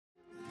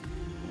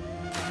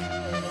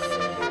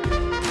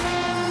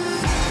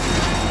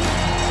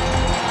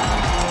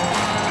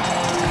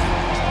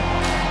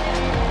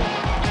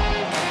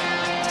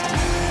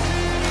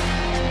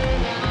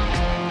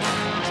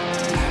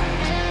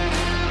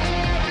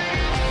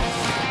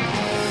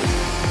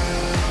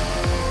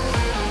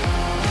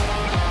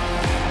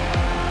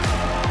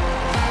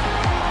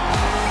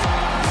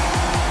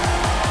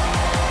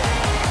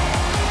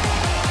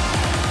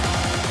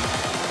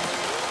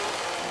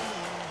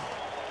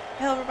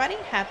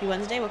everybody. Happy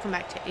Wednesday. Welcome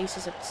back to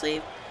Aces Up the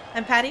Sleeve.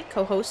 I'm Patty,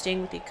 co-hosting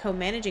with the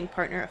co-managing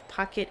partner of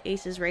Pocket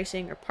Aces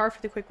Racing, or PAR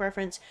for the quick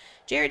reference,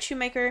 Jared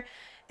Shoemaker.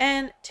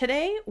 And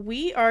today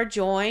we are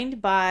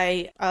joined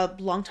by a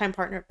longtime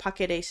partner of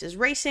Pocket Aces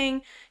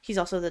Racing. He's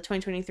also the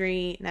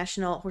 2023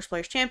 National Horse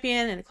Players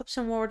Champion and Eclipse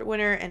Award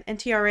winner and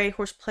NTRA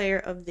Horse Player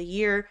of the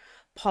Year,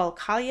 Paul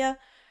Calia.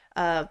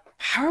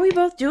 How are we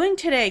both doing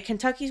today?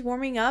 Kentucky's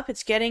warming up.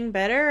 It's getting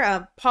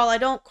better. Paul, I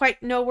don't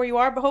quite know where you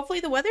are, but hopefully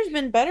the weather's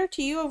been better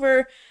to you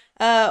over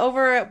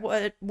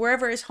at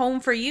wherever is home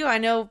for you. I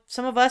know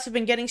some of us have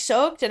been getting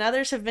soaked and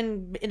others have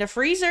been in a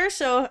freezer.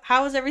 So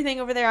how is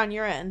everything over there on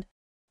your end?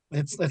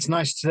 It's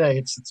nice today.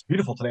 It's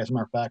beautiful today, as a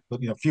matter of fact.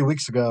 But a few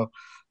weeks ago,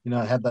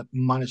 I had that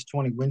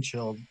 -20 wind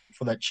chill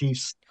for that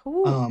Chiefs.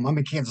 Ooh. I'm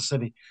in Kansas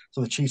City,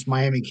 so the Chiefs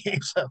Miami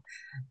game. So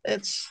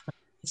it's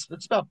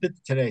it's about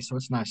 50 today, so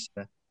it's nice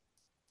today.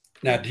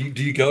 Now, do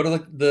you go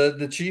to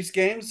the Chiefs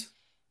games?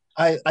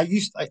 I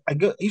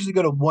usually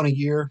go to one a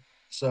year.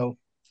 So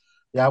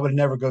yeah, I would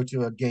never go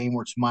to a game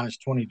where it's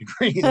 -20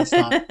 degrees. It's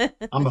not.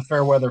 I'm a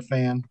fair weather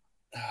fan.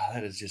 Oh,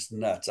 that is just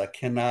nuts. I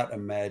cannot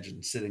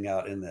imagine sitting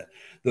out in that.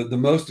 The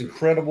most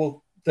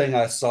incredible thing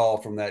I saw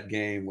from that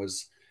game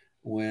was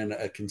when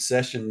a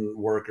concession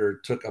worker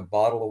took a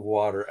bottle of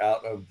water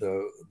out of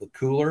the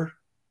cooler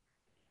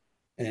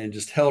and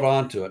just held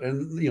on to it.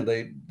 And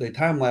they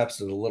time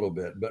lapsed it a little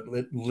bit, but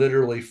it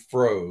literally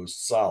froze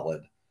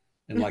solid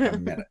in like a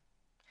minute.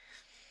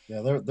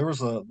 Yeah, there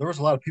was a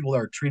lot of people that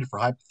were treated for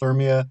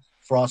hypothermia,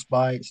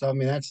 frostbite. So I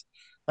mean,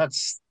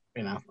 that's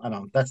I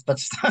don't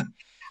that's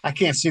I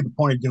can't see the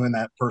point of doing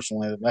that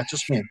personally. That's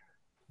just me.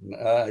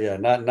 Yeah,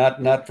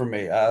 not for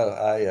me.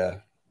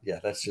 Yeah,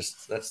 that's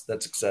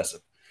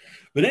excessive.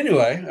 But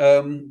anyway,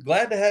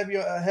 glad to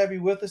have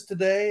you with us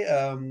today.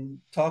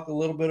 Talk a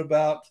little bit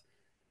about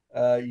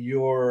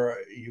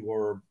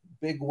your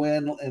big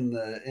win in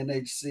the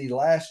NHC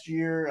last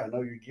year. I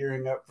know you're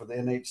gearing up for the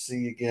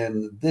NHC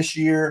again this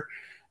year,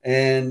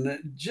 and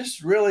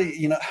just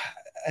really,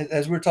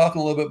 as we were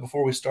talking a little bit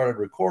before we started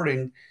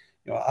recording,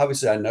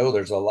 obviously I know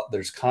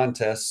there's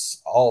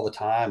contests all the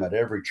time at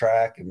every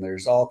track, and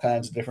there's all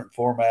kinds of different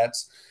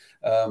formats.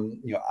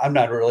 I'm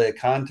not really a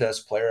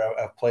contest player.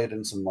 I've played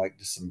in some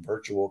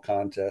virtual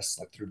contests,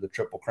 like through the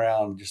Triple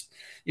Crown, just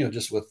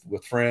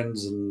with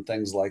friends and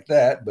things like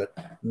that, but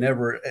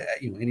never,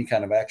 any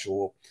kind of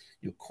actual,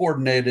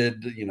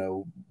 coordinated,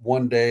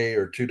 1 day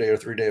or 2 day or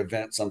 3 day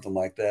event, something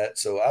like that.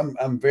 So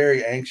I'm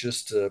very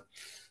anxious to,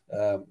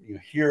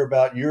 hear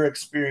about your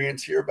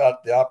experience, hear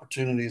about the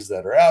opportunities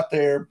that are out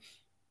there,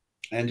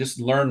 and just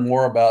learn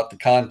more about the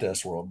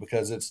contest world,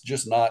 because it's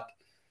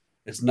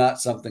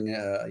not something,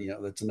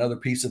 that's another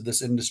piece of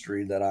this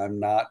industry that I'm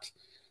not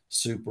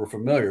super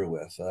familiar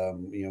with.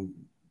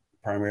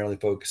 Primarily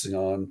focusing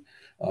on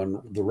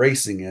the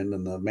racing end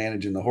and the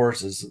managing the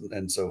horses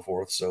and so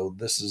forth. So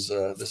this is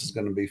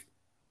going to be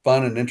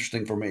fun and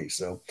interesting for me.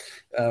 So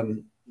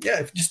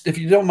yeah, if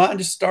you don't mind,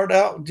 just start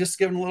out just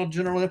giving a little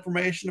general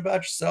information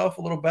about yourself,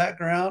 a little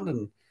background,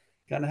 and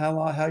kind of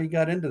how you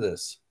got into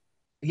this.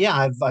 Yeah,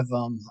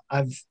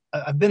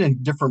 I've been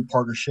in different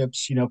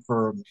partnerships,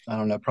 for I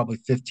don't know, probably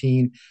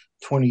 15,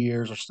 20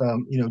 years or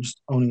so,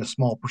 just owning a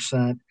small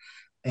percent.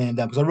 And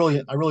because I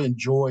really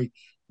enjoy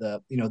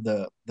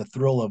the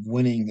thrill of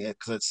winning it,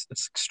 because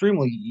it's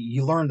extremely,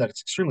 you learn that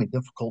it's extremely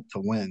difficult to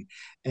win,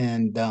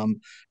 and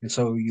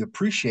so you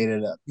appreciate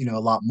it a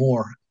lot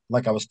more.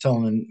 Like I was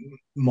telling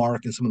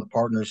Mark and some of the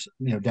partners,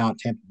 down at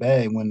Tampa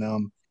Bay,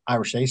 when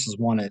Irish Aces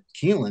won at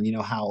Keelan,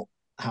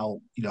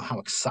 how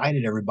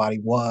excited everybody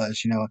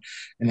was, and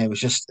it's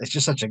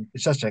just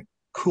such a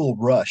cool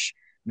rush.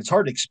 And it's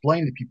hard to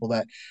explain to people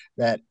that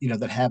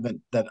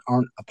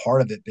aren't a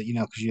part of it, but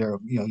because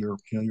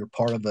you're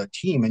part of a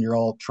team and you're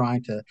all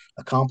trying to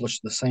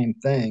accomplish the same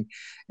thing.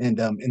 And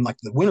like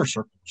the winter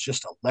circle was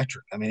just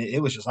electric. I mean,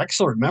 it was just, I can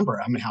still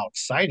remember, I mean, how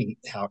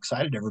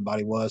excited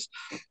everybody was,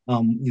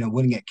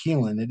 winning at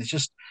Keelan. And it's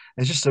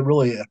just a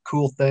really a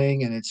cool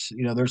thing. And it's,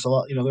 there's a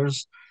lot,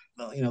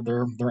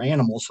 they're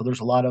animals, so there's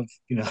a lot of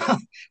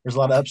there's a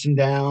lot of ups and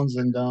downs,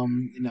 and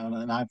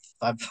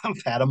I've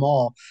had them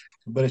all.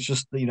 But it's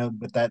just,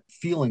 but that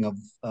feeling of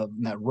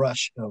that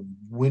rush of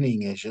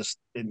winning is just,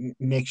 it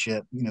makes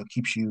you,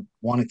 keeps you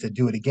wanting to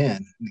do it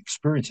again and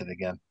experience it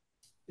again.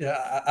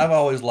 Yeah, I've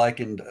always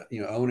likened,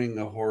 owning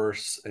a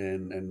horse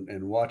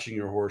and watching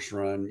your horse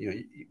run.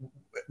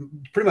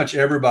 Pretty much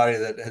everybody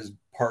that has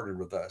partnered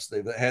with us,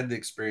 they've had the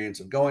experience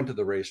of going to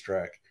the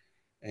racetrack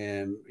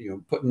and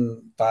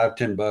putting 5,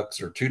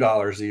 $10 or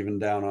 $2 even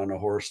down on a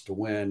horse to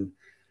win,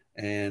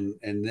 and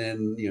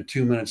then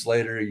 2 minutes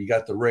later you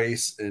got the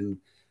race, and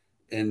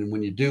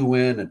when you do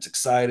win, it's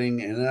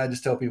exciting. And then I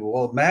just tell people,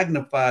 well,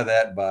 magnify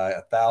that by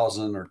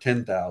 1,000 or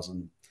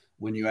 10,000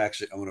 when you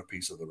actually own a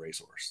piece of the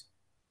racehorse.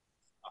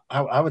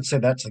 I would say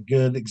that's a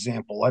good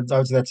example. I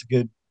would say that's a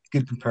good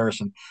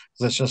comparison,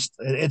 because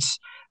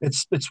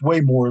it's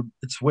way more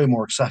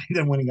exciting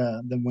than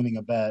winning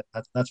a bet.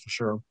 That's for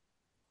sure.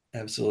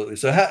 Absolutely.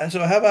 So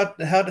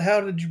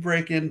how did you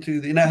break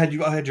into the,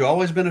 had you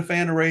always been a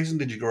fan of racing?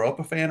 Did you grow up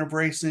a fan of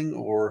racing,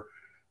 or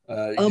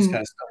You just kind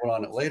Um, of stumbled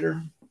on it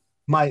later.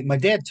 my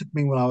dad took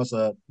me when I was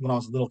a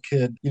little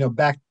kid.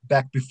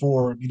 Back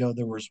before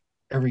there was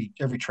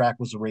every track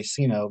was a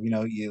racino.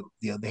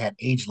 They had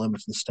age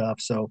limits and stuff.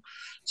 So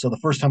the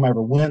first time I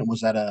ever went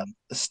was at a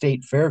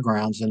state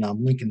fairgrounds in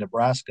Lincoln,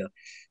 Nebraska,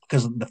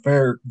 because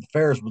the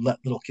fairs would let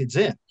little kids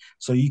in,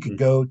 so you could Mhm.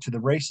 go to the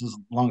races as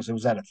long as it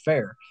was at a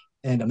fair.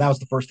 And that was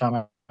the first time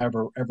I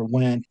ever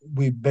went.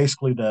 We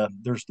basically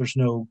there's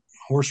no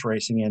horse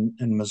racing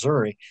in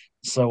Missouri,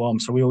 so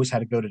we always had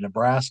to go to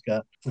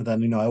Nebraska. And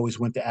then I always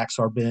went to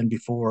Axar Bend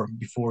before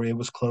it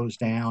was closed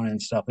down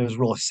and stuff. It was a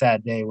really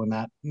sad day when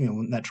that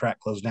track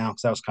closed down,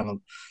 because that was kind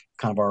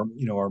of our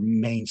our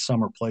main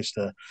summer place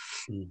to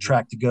Mhm.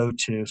 track to go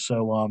to.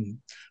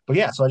 But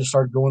yeah, so I just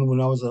started going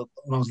when I was a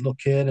little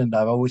kid, and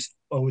I've always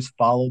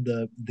followed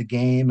the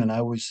game, and I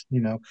always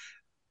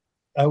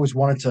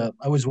wanted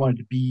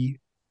to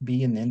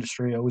be in the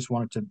industry. I always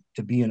wanted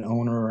to be an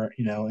owner,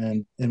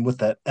 and with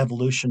that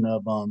evolution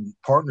of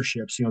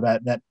partnerships,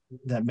 that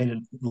made it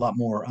a lot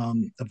more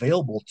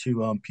available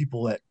to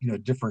people at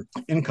different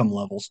income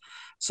levels.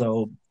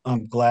 So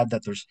I'm glad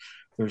that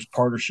there's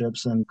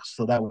partnerships, and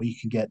so that way you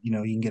can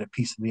get a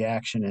piece of the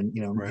action, and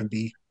Right. and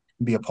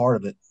be a part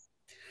of it.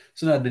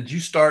 So now, did you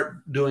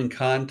start doing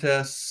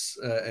contests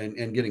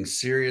and getting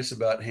serious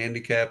about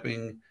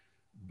handicapping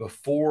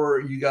before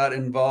you got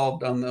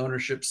involved on the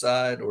ownership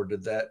side, or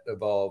did that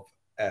evolve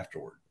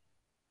afterward?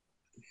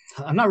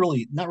 I'm not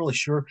really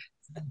sure,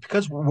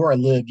 because where I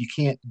live, you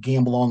can't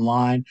gamble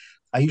online.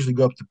 I usually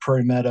go up to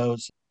Prairie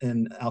Meadows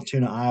in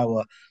Altoona,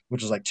 Iowa,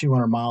 which is like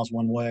 200 miles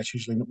one way. That's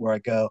usually where I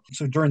go.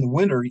 So during the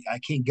winter, I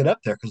can't get up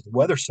there because the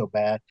weather's so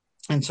bad.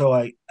 And so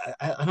I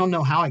don't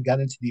know how I got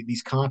into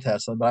these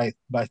contests, but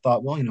I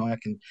thought, well, I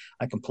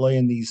can play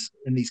in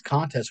these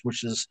contests,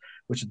 which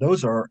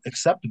those are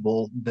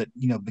acceptable, but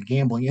the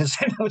gambling is,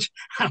 which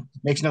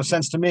makes no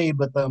sense to me.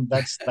 But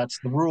that's the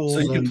So rules,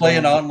 you can and play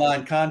in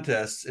online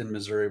contests in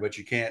Missouri, but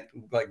you can't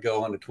like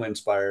go on to Twin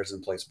Spires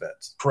and place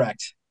bets.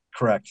 correct,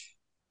 correct.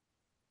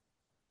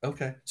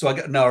 Okay. So I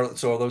got now.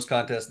 So are those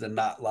contests then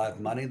not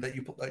live money that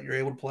you're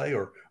able to play,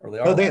 or they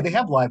are Oh, they, live they money?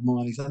 have live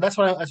monies. That's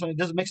why it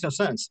doesn't makes no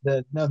sense.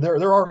 That no,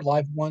 there are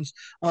live ones.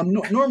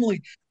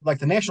 Normally, like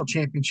the national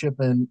championship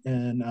in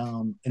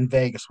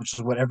Vegas, which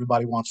is what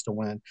everybody wants to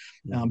win.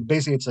 Mhm.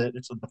 Basically,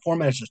 the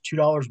format is just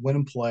 $2 win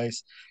in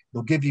place.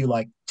 They'll give you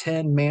like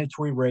 10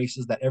 mandatory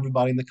races that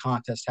everybody in the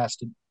contest has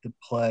to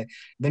play.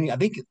 Then I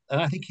think you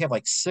have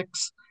like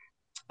six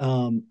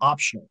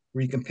optional,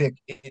 where you can pick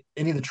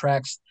any of the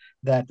tracks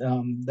that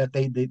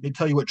they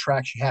tell you what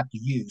tracks you have to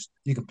use.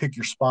 You can pick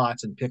your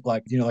spots and pick,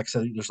 like like I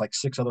said, there's like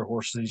six other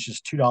horses. It's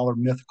just $2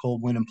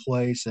 mythical win in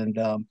place, and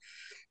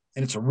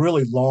it's a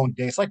really long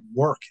day. It's like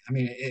work. I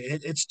mean,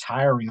 it's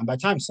tiring. And by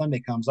the time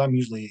Sunday comes, I'm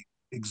usually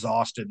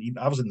exhausted.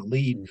 I was in the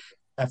lead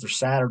after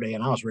Saturday,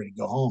 and I was ready to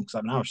go home,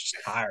 because I was just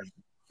tired,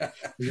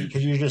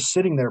 because you're just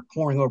sitting there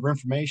pouring over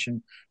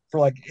information for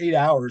like 8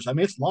 hours. I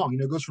mean, it's long.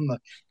 It goes from the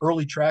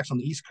early tracks on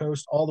the East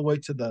Coast all the way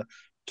to the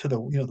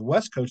the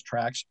West Coast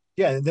tracks.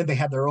 Yeah, and then they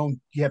have their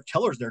own. You have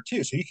tellers there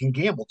too, so you can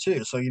gamble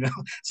too. So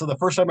so the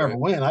first time I ever Right.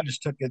 went, I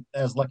just took it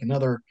as like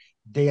another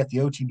day at the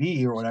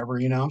OTB or whatever.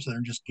 I'm sitting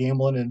there just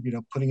gambling, and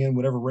putting in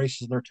whatever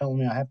races they're telling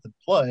me I have to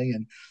play,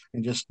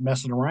 and just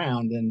messing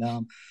around. And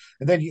then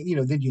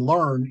then you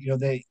learn.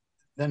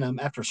 Then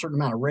after a certain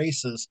amount of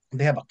races,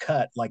 they have a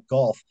cut like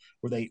golf,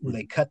 where they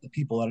Mhm. cut the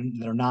people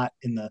that are not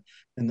in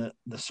the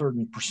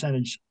certain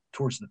percentage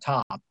towards the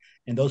top,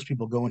 and those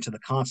people go into the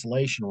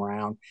consolation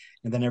round,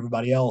 and then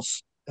everybody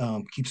else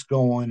keeps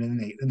going, and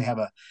then they have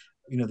a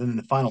then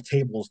the final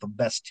table is the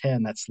best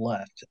 10 that's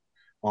left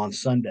on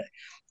Sunday.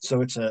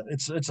 So it's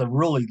a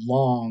really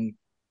long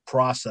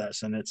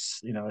process, and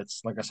it's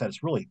like I said,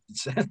 it's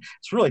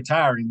really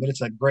tiring, but it's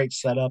a great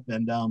setup.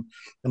 And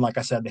like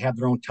I said, they have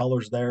their own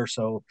tellers there,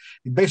 so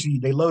basically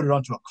they load it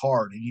onto a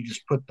card, and you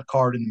just put the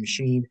card in the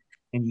machine,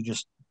 and you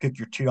just pick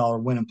your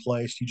 $2 win in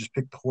place. You just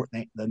pick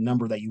the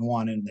number that you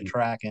want in the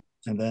track,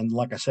 and then,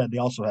 like I said, they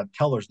also have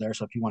tellers there.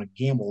 So if you want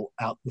to gamble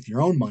out with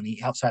your own money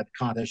outside the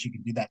contest, you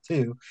can do that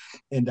too.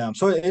 And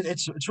so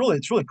it's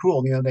really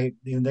cool. They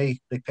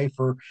pay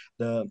for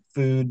the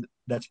food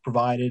that's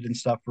provided and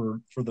stuff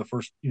for the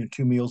first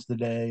 2 meals of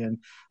the day, and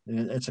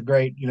it's a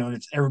great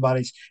it's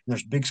everybody's.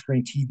 There's big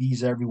screen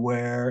TVs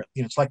everywhere.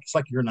 It's like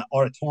you're in an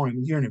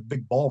auditorium. You're in a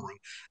big ballroom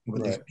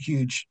with these Right.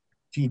 huge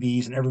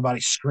TVs, and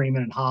everybody's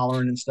screaming and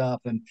hollering and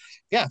stuff. And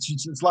yeah,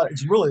 it's a lot.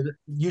 It's really,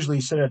 usually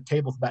you sit at a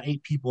table with about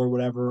 8 people or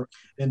whatever,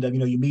 and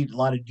you meet a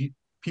lot of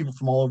people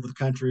from all over the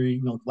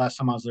country. Last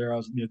time I was there, I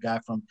was a guy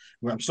from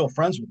where I'm still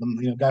friends with them.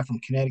 A guy from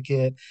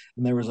Connecticut,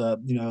 and there was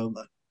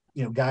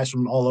guys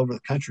from all over the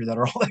country that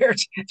are all there.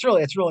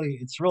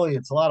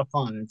 It's a lot of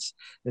fun.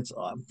 It's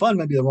fun,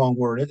 maybe the wrong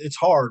word. It's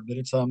hard, but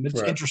it's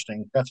Right.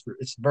 interesting.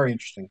 It's very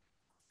interesting.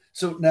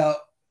 So now,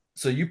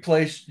 so you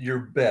place your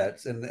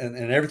bets and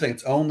everything.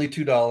 It's only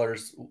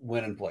 $2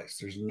 win in place.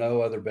 There's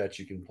no other bets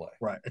you can play.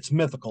 Right. It's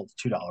mythical. It's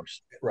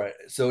 $2. Right.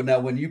 So now,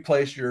 when you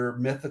place your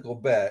mythical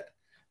bet,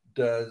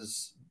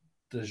 does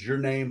does your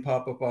name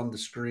pop up on the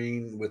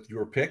screen with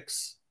your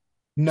picks?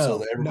 so No,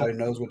 that no, everybody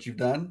knows what you've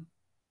done?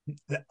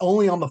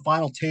 only on the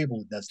final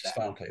table it does Just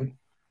that. final table.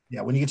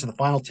 Yeah, when you get to the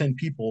final 10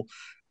 people,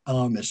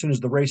 as soon as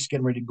the race is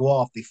getting ready to go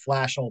off, they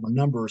flash all the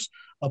numbers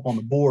up on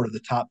the board of the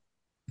top.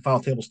 The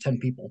final table's 10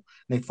 people.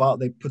 They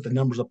put the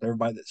numbers up there,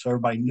 everybody, so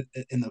everybody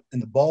in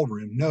the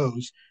ballroom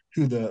knows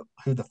who the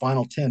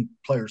final 10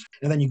 players.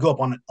 And then you go up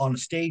on a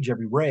stage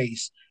every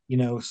race,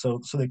 so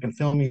they can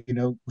film you,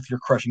 with your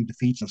crushing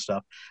defeats and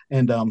stuff.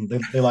 And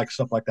they like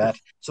stuff like that.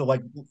 So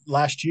like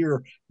last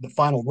year, the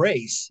final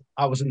race,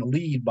 I was in the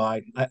lead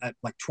by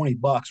like $20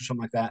 or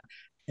something like that.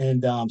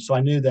 And so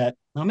I knew that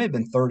I may have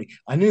been 30.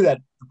 I knew that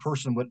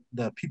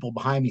the people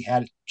behind me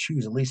had to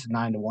choose at least a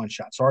 9-1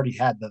 shot. So I already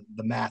had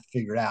the math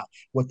figured out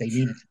what they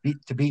needed Sure.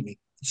 to beat me.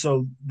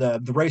 So the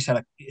race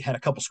had a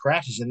couple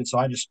scratches in it. So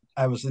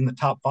I was in the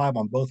top five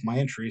on both my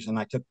entries, and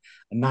I took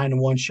a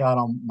 9-1 shot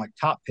on my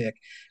top pick.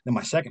 Then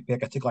my second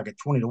pick, I took like a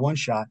 20-1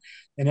 shot,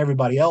 and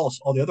everybody else,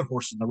 all the other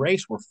horses in the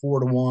race, were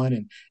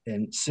 4-1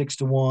 and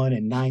 6-1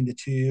 and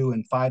 9-2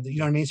 and 5. You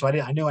know what I mean? So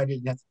I knew I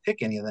didn't have to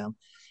pick any of them.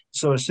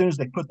 So as soon as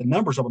they put the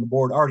numbers up on the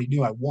board, I already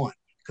knew I won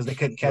because they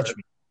couldn't catch Right.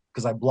 me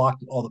because I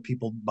blocked all the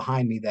people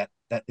behind me that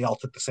they all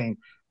took the same.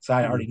 So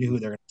I already knew Mm-hmm. who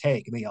they're going to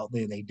take,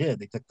 and they did.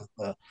 They took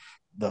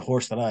the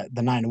horse the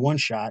 9-1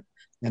 shot,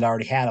 and I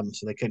already had them,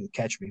 so they couldn't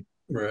catch me.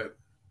 Right.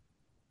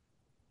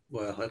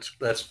 Well,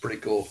 that's pretty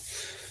cool.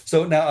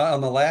 So now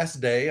on the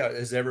last day,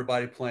 is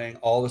everybody playing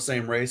all the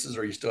same races,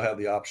 or you still have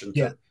the option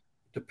Yeah,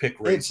 to pick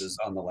it's races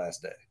on the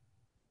last day?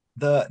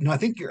 the no. I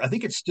think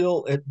it's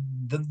still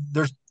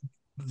there's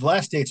the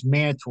last day it's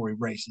mandatory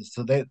races,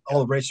 so they all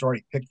Yeah, the races are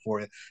already picked for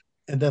you.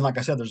 And then, like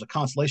I said, there's a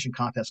consolation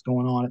contest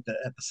going on at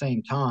the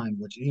same time,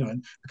 which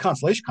and the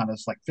consolation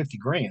contest is like 50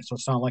 grand, so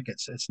it's not like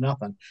it's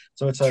nothing.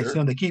 So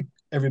sure. they keep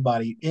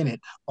everybody in it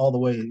all the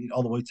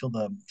way till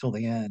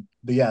the end.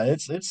 But yeah,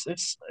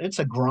 it's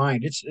a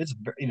grind. It's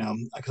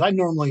because I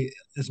normally,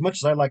 as much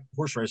as I like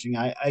horse racing,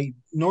 I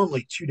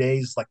normally 2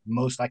 days like the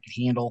most I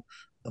can handle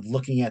of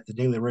looking at the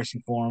daily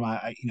racing form.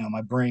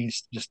 My brain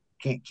just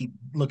can't keep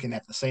looking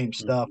at the same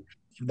stuff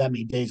Mhm. that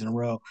many days in a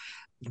row.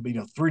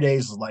 But 3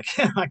 days is like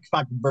I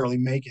can barely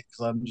make it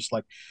because I'm just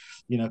like,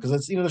 because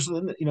it's there's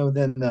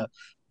then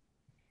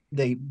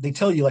they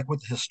tell you like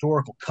what the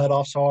historical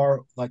cutoffs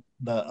are. Like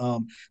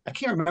I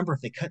can't remember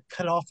if they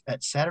cut off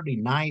at Saturday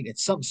night.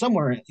 It's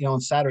somewhere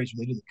on Saturdays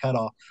where they do the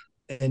cutoff,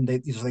 and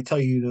they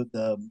tell you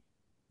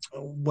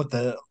what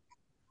the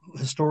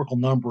historical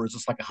number is.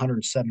 It's like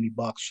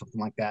 $170,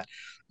 something like that.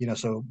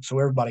 So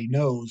everybody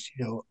knows,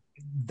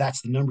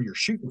 that's the number you're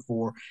shooting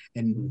for,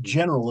 and Mhm.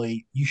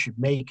 generally you should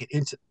make it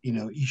into,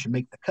 you should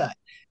make the cut.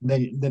 And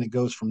then it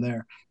goes from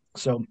there.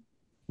 So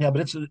yeah,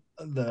 but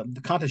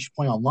the contest you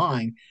play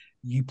online.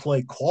 You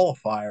play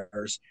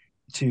qualifiers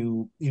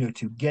to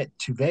get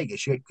to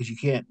Vegas because you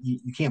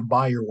can't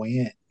buy your way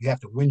in. You have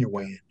to win your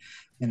way Okay.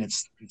 in, and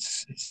it's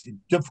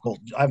difficult.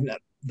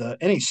 The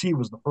NHC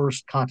was the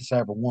first contest I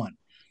ever won.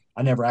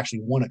 I never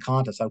actually won a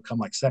contest. I would come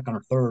like second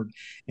or third.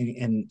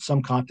 In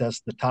some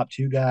contests, the top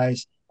two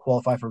guys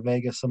qualify for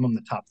Vegas. Some of them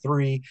the top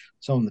three.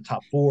 Some of them the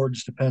top four.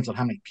 Just depends on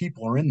how many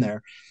people are in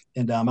there.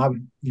 And I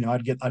would,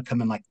 I'd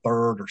come in like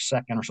third or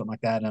second or something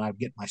like that, and I'd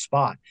get my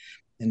spot.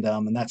 And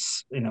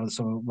that's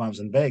so when I was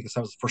in Vegas,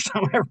 that was the first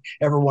time I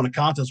ever won a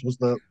contest. Was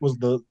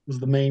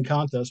the main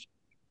contest.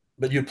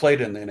 But you played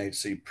in the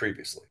NHC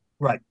previously.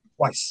 Right,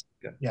 twice.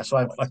 Okay. Yeah, so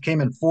I Twice.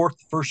 came in fourth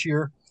the first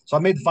year. So I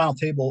made the final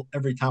table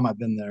every time I've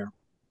been there.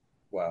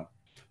 Wow.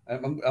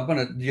 I'm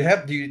gonna. Do you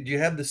have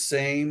the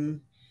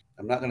same?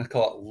 I'm not gonna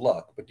call it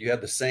luck, but do you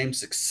have the same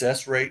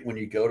success rate when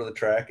you go to the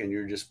track and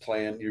you're just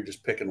playing? You're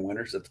just picking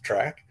winners at the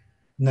track.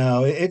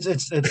 No, it's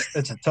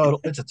a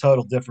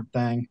total different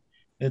thing.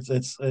 It's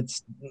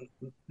the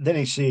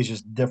NHC is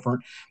just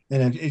different,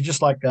 and it's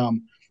just like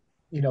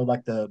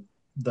like the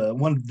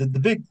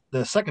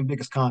second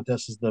biggest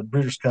contest is the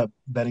Breeders' Cup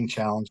Betting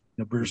Challenge,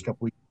 the Breeders' Mhm. Cup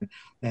weekend,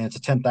 and it's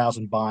a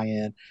 10,000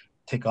 buy-in.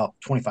 Take off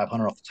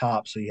 2,500 off the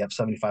top, so you have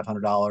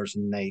 $7,500,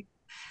 and they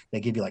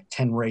give you like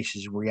 10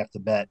 races where you have to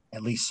bet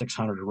at least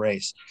 600 a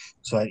race,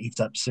 so that eats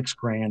up 6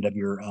 grand of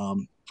your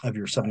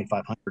Wow.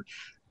 7,500.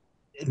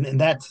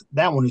 And that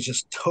one is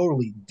just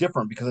totally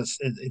different because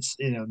it's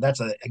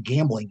that's a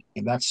gambling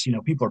game. That's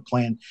people are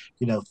playing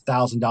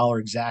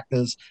 $1,000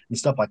 exactas and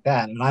stuff like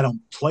that, and I don't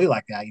play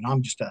like that.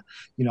 I'm just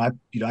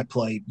I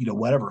play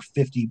whatever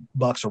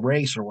 $50 a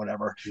race or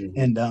whatever, Hmm.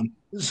 and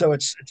so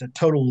it's a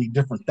totally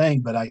different thing.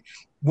 But I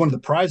one of the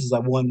prizes I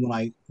won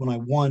when I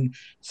won,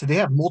 so they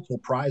have multiple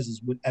prizes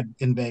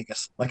in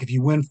Vegas. Like if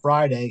you win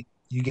Friday,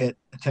 you get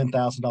a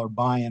 $10,000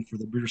 buy-in for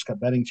the Breeders' Cup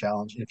Betting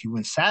Challenge, and if you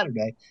win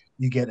Saturday,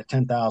 you get a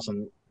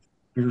 10,000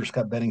 Breeders'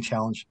 Cup Betting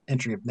Challenge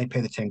entry. They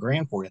pay the 10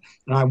 grand for you,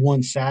 and I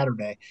won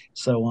Saturday,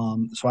 so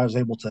I was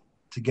able to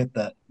get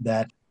that.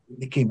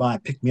 They came by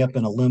and picked me up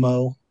in a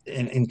limo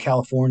in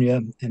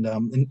California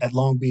and at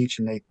Long Beach,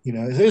 and it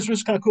was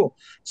just kind of cool.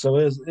 So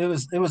it's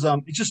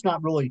just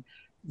not really,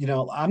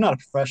 I'm not a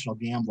professional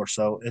gambler,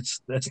 so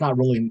it's not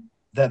really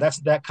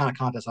that's that kind of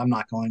contest. I'm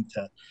not going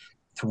to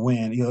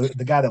win.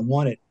 The guy that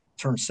won it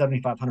turned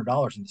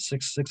 $7,500 into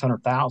six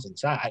hundred thousand.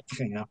 So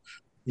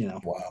you know.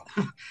 Wow.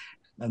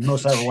 And the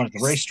most I ever won at the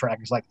racetrack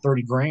is like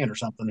 30 grand or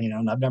something, you know,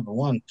 and I've never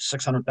won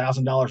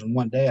 $600,000 in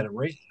one day at a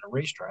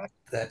racetrack.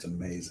 That's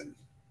amazing.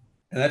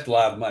 And that's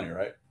live money,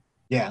 right?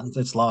 Yeah,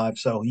 it's live.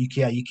 So you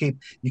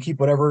keep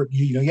whatever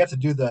you know, you have to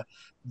do the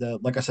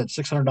like I said,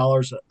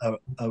 $600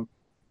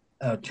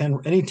 a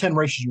 10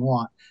 races you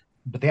want,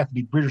 but they have to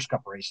be Breeders'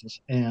 Cup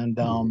races, and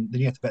Mhm. then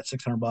you have to bet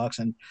 $600.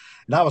 And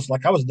I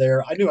was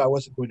there. I knew I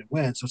wasn't going to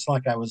win, so it's not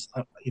like I was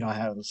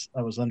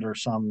I was under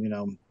some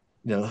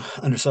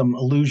under some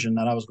illusion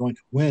that I was going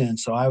to win.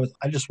 So I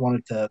just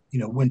wanted to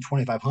win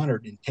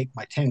 2,500 and take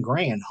my 10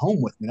 grand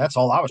home with me. That's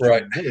all I was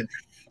Right. trying to do,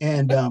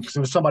 and because it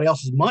was somebody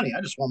else's money,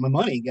 I just want my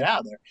money and get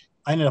out of there.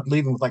 I ended up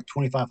leaving with like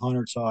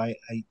 2,500, so I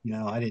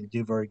didn't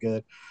do very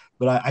good,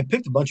 but I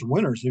picked a bunch of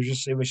winners. It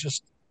was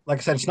just like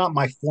I said, it's not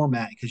my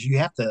format because you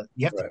have to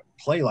Right.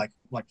 play like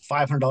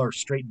 $500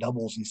 straight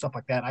doubles and stuff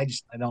like that. I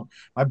don't,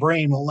 my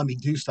brain won't let me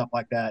do stuff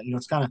like that.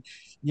 It's kind of,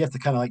 you have to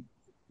kind of like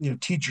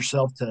teach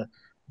yourself to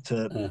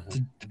Uh-huh.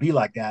 to be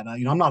like that.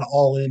 I'm not an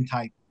all in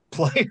type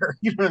player.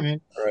 You know what I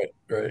mean? Right.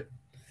 Right.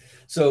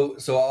 So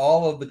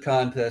all of the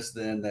contests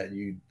then that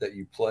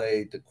you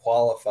play to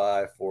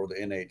qualify for the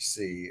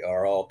NHC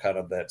are all kind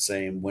of that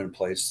same win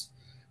place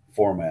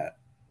format.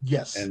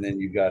 Yes. And then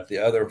you've got the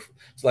other,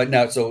 it's like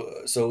now,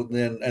 so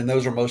then, and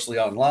those are mostly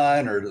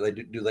online, or do they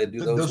do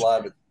those Those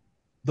live?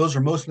 those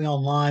are mostly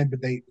online, but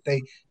they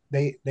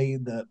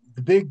the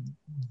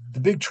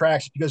big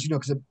tracks because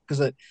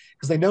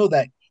because they know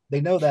that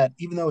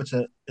even though it's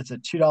a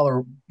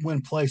 $2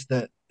 win place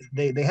that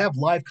they have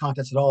live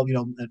contests at all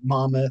at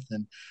Monmouth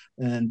and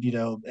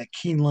at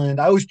Keeneland.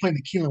 I always play in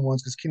the Keeneland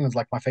ones because Keeneland's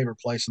like my favorite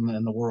place in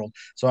the world.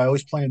 So I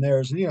always play in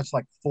theirs. And it's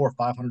like $400 or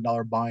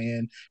 $500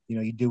 buy-in.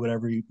 You do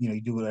whatever you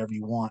do whatever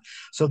you want.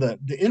 So the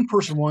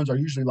in-person ones are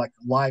usually like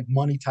live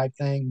money type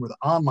thing, where the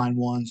online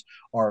ones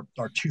are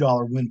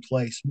 $2 win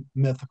place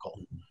mythical.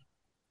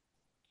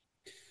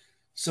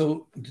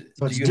 So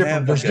So do it's you different.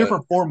 have There's like a,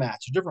 different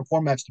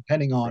formats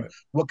depending on right?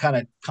 what kind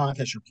of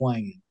contest you're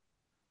playing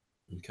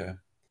in. Okay.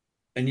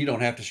 And you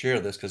don't have to share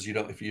this because you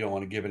don't, if you don't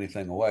want to give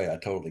anything away, I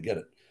totally get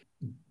it.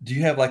 Do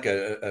you have like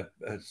a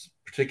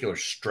particular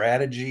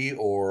strategy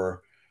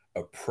or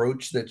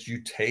approach that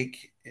you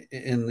take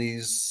in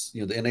these,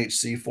 the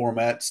NHC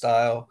format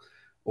style,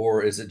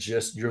 or is it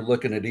just you're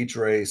looking at each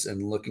race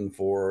and looking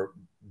for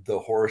the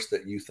horse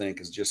that you think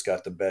has just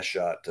got the best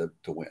shot to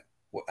win?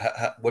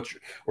 What's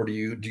your, or do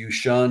you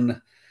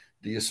shun,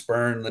 do you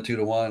spurn the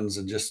 2-to-1s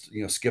and just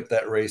skip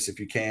that race if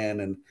you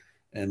can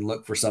and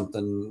look for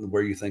something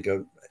where you think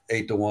a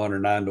 8-to-1 or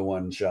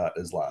 9-to-1 shot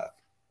is live?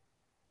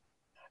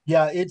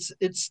 Yeah, it's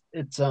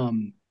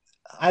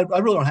I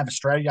really don't have a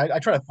strategy. I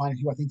try to find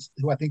who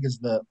I think is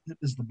the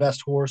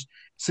best horse.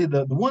 See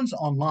the ones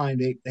online,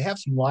 they have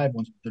some live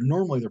ones, but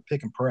they're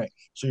pick and pray.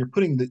 So you're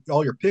putting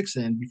all your picks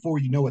in before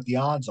you know what the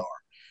odds are.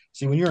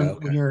 See, Okay.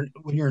 when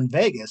you're in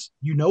Vegas,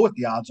 you know what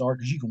the odds are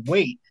because you can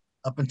wait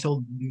up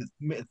until,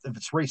 if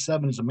it's race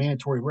 7 is a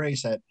mandatory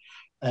race at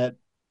at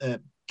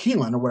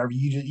Keeneland or whatever.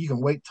 You can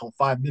wait till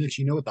 5 minutes.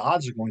 You know what the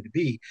odds are going to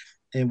be.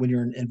 And when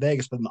you're in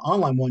Vegas, but in the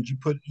online ones,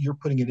 you're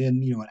putting it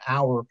in an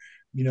hour.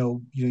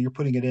 You're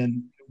putting it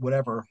in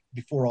whatever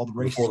before all the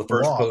Before races the go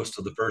first off. post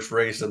of the first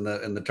race in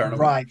the tournament.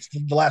 Right.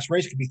 The last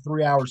race could be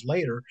 3 hours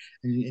later,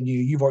 and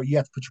you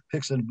have to put your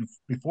picks in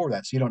before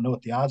that, so you don't know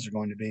what the odds are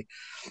going to be.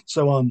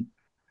 So and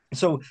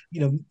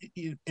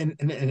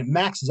it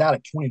maxes out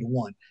at 20 to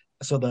 1.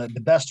 So the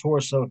best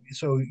horse,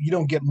 so you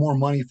don't get more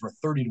money for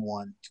 30 to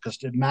 1 because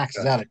it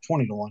maxes out Gotcha. at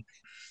 20 to 1.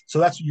 So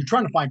that's, you're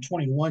trying to find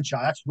 20 to 1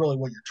 shot. That's really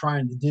what you're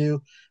trying to do.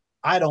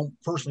 I don't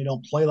personally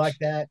don't play like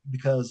that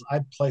because I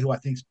play who I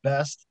think's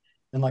best.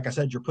 And like I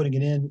said, you're putting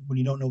it in when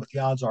you don't know what the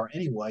odds are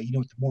anyway. You know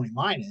what the morning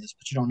line is,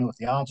 but you don't know what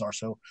the odds are.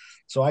 So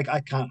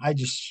I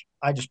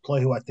just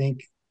play who I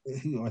think's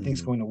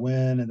Mhm. going to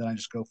win, and then I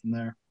just go from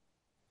there.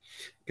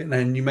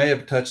 And you may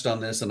have touched on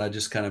this, and I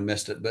just kind of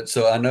missed it. But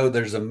so I know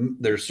there's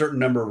a certain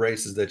number of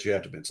races that you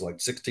have to bet. So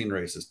like 16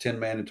 races, 10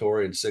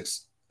 mandatory, and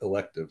 6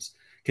 electives.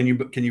 Can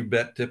you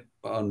bet tip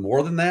on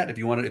more than that if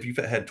you wanted? If you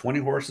had 20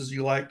 horses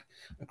you liked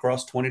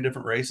across 20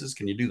 different races,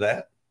 can you do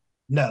that,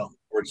 No,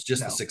 or it's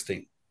just the no.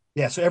 16?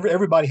 Yeah, so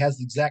everybody has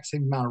the exact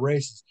same amount of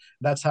races.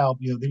 That's how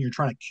then you're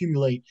trying to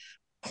accumulate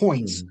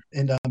points,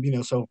 Mhm.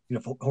 and so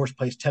if a horse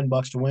pays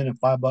 $10 to win and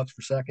 $5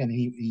 for second, and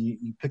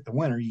you pick the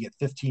winner, you get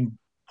 15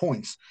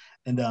 points,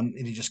 and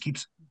it just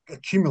keeps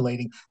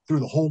accumulating through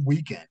the whole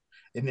weekend,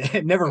 and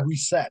it never Okay.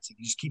 resets. It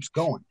just keeps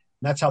going.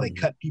 And that's how they Mhm.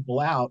 cut people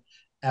out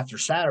after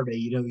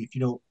Saturday. If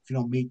you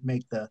don't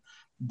make the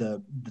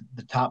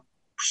top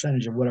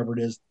percentage of whatever it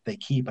is they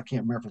keep. I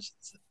can't remember if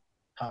it's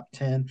top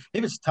 10.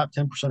 Maybe it's top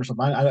 10% or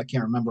something. I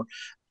can't remember.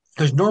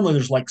 Because normally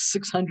there's like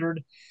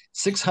 600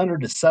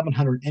 to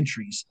 700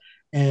 entries.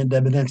 And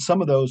then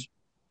some of those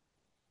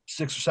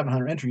 600 or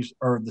 700 entries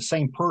are the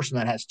same person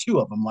that has two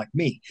of them, like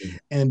me. Mhm.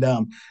 And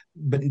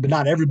but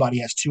not everybody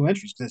has two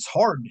entries because it's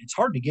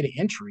hard to get an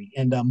entry.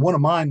 And one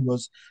of mine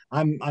was,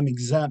 I'm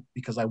exempt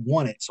because I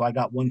won it, so I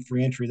got one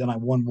free entry. Then I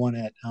won one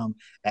at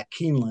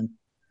Keeneland,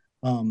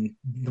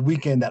 the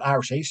weekend that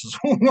Irish Aces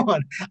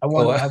won. I Oh,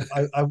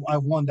 won. I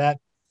won that.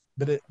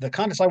 But the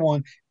contest I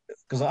won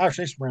because the Irish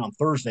Aces ran on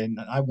Thursday and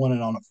I won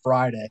it on a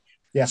Friday.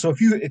 Yeah. So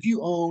if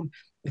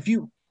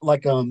you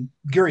like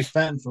Gary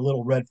Fenton for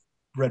Little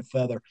Red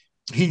Feather,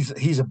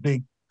 he's a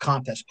big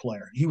contest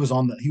player. He was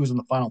on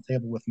the final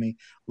table with me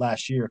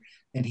last year,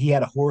 and he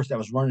had a horse that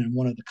was running in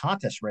one of the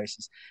contest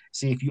races.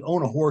 See, if you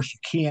own a horse, you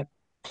can't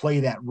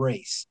play that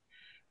race.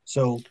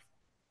 So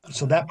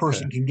that okay.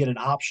 person can get an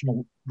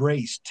optional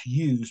race to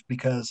use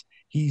because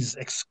he's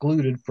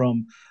excluded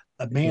from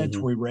a Hmm.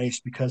 mandatory race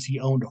because he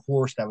owned a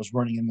horse that was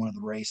running in one of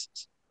the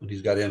races.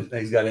 He's got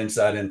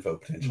inside info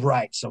potentially.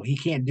 Right. So he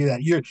can't do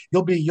that.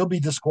 You'll be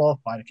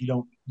disqualified if you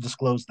don't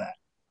disclose that.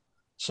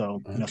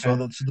 So,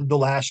 Okay.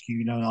 they'll ask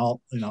you, and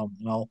I'll,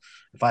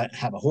 if I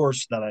have a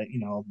horse that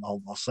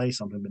I'll say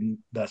something, but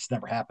that's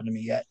never happened to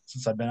me yet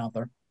since I've been out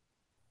there.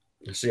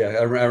 See,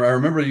 I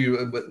remember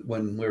you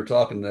when we were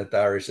talking at the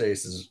Irish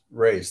Aces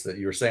race that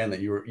you were saying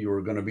that you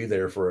were going to be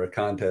there for a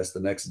contest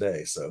the next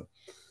day. So,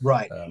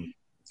 Right. um,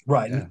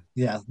 Right. yeah.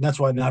 Yeah. That's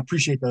why I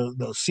appreciate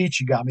those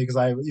seats you got me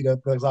because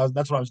because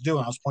that's what I was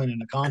doing. I was playing in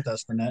the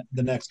contest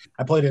the next,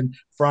 I played in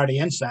Friday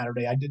and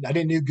Saturday. I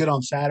didn't do good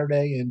on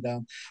Saturday.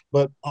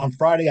 But on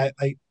Friday,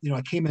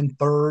 I came in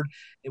third,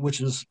 which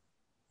is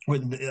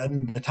with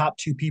the top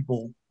two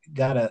people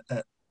got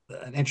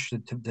an entry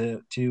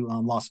to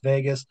Las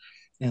Vegas.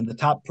 And the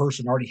top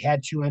person already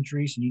had two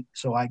entries. And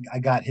so I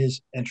got his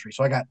entry.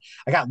 So I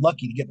got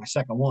lucky to get my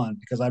second one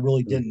because I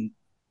really Mhm. didn't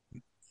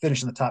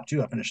finish in the top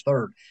two. I finished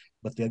third,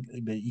 but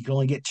you can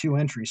only get two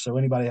entries. So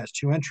anybody has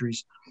two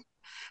entries.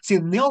 See,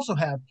 they also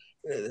have.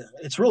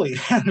 It's really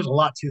there's a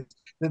lot to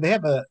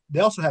it. They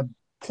also have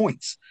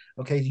points.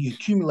 Okay, you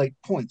accumulate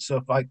points. So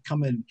if I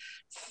come in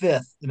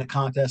fifth in a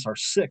contest or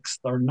sixth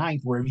or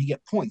ninth, wherever you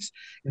get points,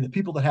 and the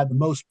people that have the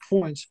most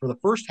points for the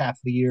first half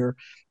of the year,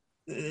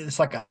 it's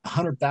like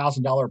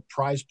 $100,000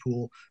 prize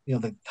pool.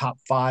 The top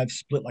five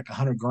split like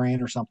 100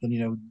 grand or something.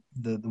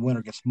 The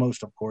winner gets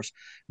most, of course.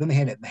 Then they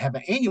have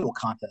an annual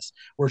contest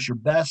where it's your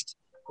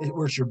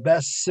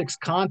best six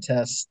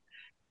contests,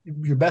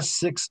 your best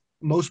six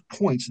most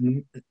points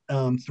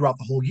throughout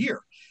the whole year.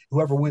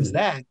 Whoever wins Mhm.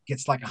 that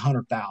gets like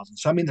 100,000.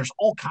 So I mean, there's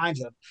all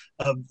kinds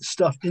of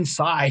stuff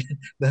inside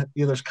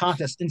there's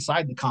contests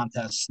inside the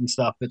contests and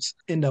stuff. It's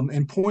in them,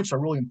 and points are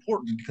really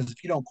important because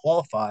if you don't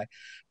qualify,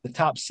 the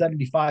top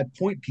 75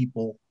 point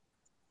people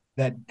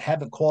that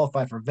haven't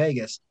qualified for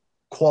Vegas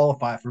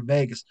qualify for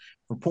Vegas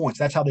for points.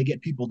 That's how they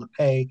get people to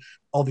pay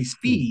all these Mhm.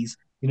 fees,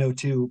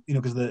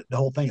 because the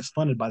whole thing is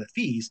funded by the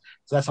fees.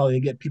 So that's how they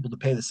get people to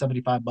pay the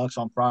 $75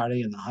 on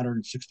Friday and the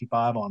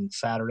 165 on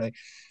Saturday.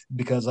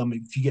 Because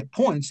if you get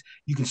points,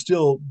 you can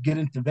still get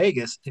into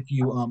Vegas if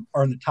you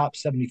are in the top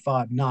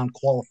 75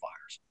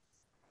 non-qualifiers.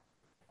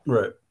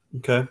 Right.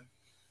 Okay.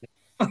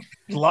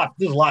 There's a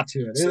lot to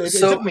it. It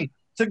So,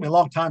 took me a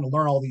long time to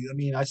learn all these. I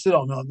mean, I still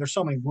don't know. There's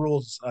so many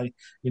rules.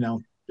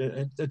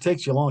 It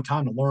takes you a long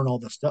time to learn all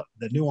the stuff,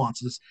 the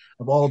nuances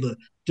of all the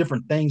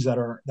different things that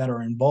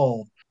are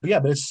involved. But yeah,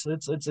 but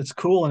it's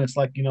cool, and it's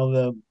like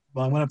the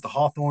when I went up to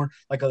Hawthorne,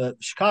 like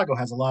Chicago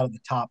has a lot of the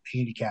top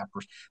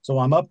handicappers. So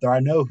I'm up there. I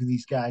know who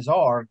these guys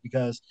are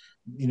because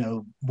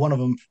one of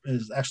them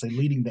is actually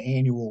leading the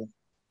annual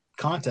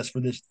contest for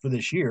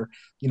this year.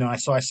 I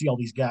see all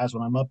these guys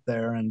when I'm up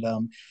there, and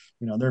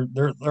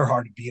they're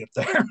hard to beat up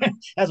there.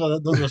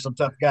 Those are some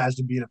tough guys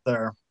to beat up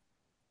there.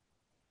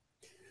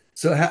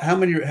 so how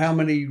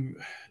many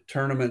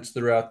tournaments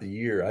throughout the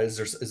year?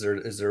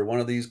 Is there one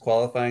of these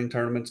qualifying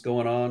tournaments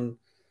going on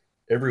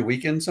every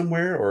weekend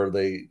somewhere, or are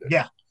they?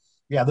 Yeah,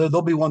 yeah,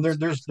 there'll be one.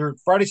 There's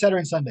Friday, Saturday,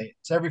 and Sunday.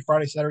 It's every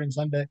Friday, Saturday, and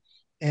Sunday,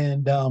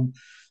 and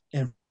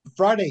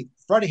Friday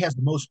has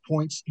the most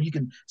points. You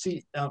can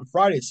see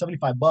Friday it's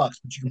 $75,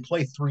 but you can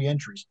play three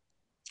entries.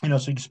 So you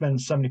can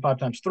spend 75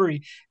 times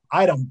three.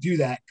 I don't do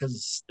that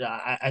because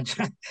I'm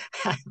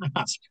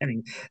not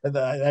spending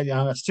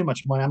that's too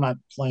much money. I'm not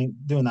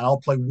doing that.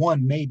 I'll play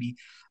one maybe,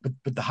 but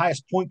the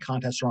highest point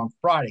contests are on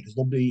Friday because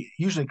there'll be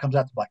usually it comes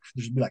out to like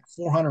there's be like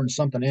 400 and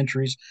something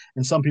entries,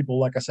 and some people,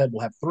 like I said,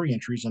 will have three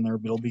entries in there,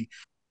 but it'll be,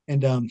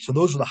 and so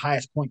those are the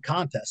highest point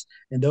contests,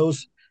 and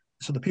those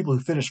so the people who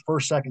finish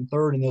first, second,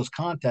 third in those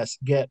contests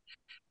get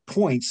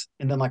points,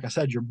 and then like I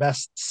said, your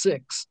best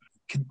six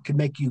could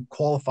make you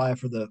qualify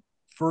for the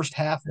first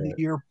half of the Right.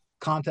 year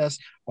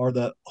contest or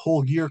the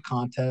whole year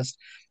contest.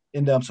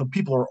 And so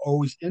people are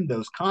always in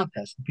those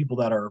contests. The people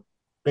that are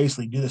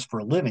basically do this for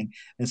a living.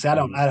 And so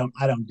Mhm.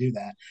 I don't do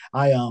that.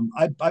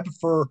 I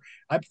prefer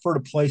to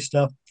play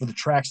stuff for the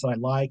tracks that I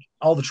like.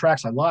 All the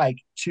tracks I like,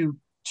 two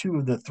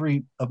of the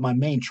three of my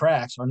main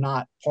tracks are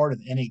not part of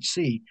the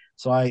NHC.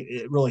 So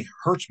it really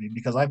hurts me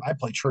because I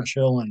play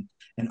Churchill and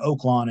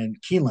Oaklawn and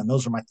Keeneland.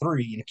 Those are my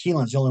three. And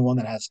Keeneland's the only one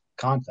that has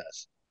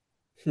contests.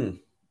 Hmm.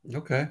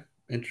 Okay.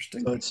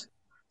 Interesting.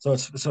 So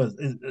it's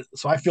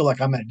so I feel like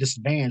I'm at a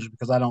disadvantage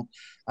because I'm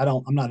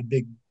not a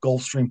big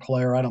Gulfstream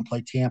player. I don't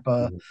play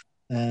Tampa, Mhm.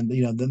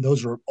 and then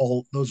those are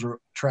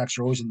tracks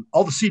are always in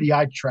all the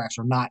CDI tracks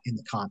are not in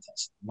the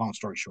contest. Long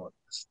story short,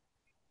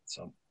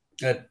 so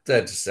That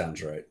just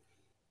sounds right.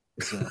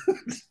 So,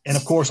 and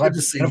of course, It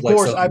just seems like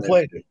something they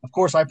would do. of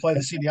course, I play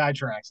the CDI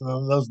tracks.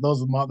 So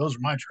those are my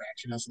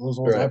tracks. So those are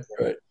the ones I Right,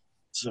 play. right.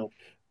 So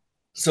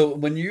So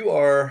when you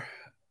are,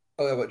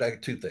 oh,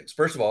 like two things.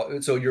 First of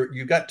all, so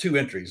you've got two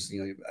entries.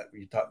 You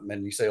talk,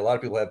 and you say a lot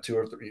of people have two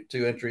or three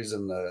two entries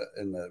in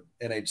the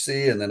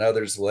NHC, and then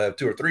others will have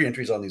two or three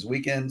entries on these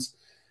weekends.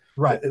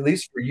 right. At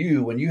least for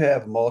you, when you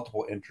have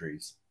multiple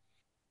entries,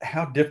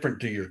 how different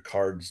do your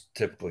cards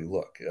typically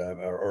look,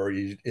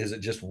 is it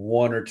just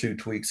one or two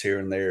tweaks here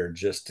and there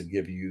just to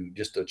give you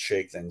just to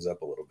shake things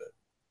up a little bit?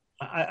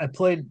 I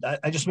played.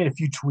 I just made a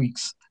few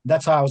tweaks.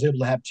 That's how I was able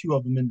to have two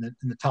of them in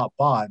the top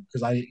five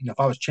because if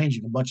I was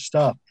changing a bunch of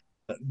stuff,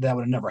 that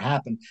would have never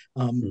happened.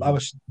 Mm-hmm.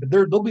 But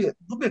there'll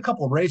be a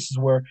couple of races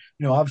where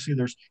obviously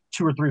there's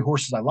two or three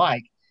horses I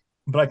like,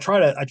 but I try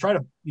to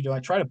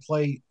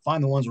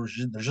find the ones where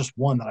there's just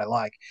one that I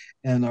like,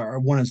 and or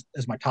one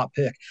is my top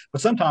pick.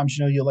 But sometimes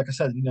you like I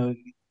said,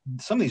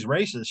 some of these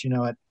races,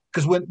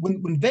 because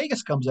when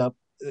Vegas comes up,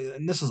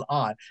 and this is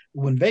odd,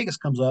 when Vegas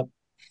comes up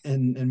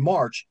in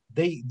March,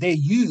 they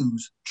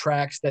use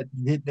tracks that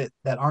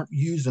aren't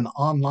used in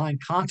online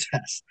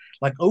contests,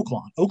 like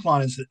Oaklawn.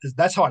 Oaklawn is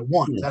that's how I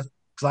won because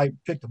I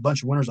picked a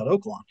bunch of winners at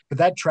Oaklawn. But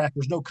that track,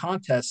 there's no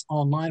contests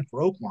online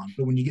for Oaklawn.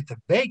 But when you get to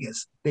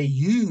Vegas, they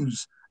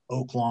use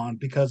Oaklawn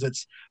because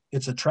it's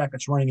a track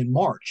that's running in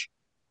March,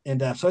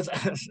 and so it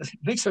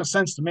makes no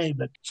sense to me.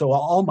 But so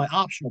all my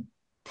optional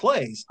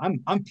plays,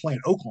 I'm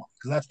playing Oaklawn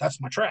because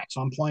that's my track.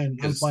 So I'm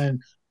Because playing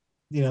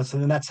so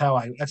then that's how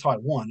I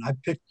won. I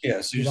picked,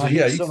 yeah, so I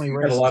yeah, hit you so many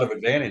got a lot races. of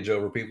advantage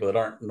over people that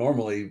aren't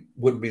normally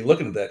wouldn't be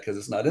looking at that because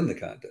it's not in the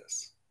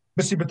contest.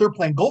 But they're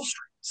playing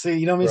Gulfstream. See,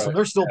 you know what I mean? So Right.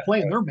 they're still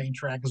playing Right. their main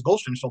track because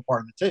Gulfstream's still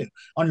part of it too.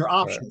 On your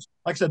Right. optionals,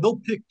 like I said, they'll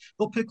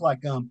pick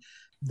like the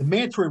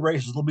mandatory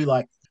races. They'll be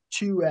like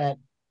two at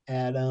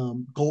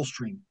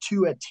Gulfstream,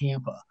 two at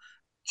Tampa,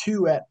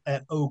 two at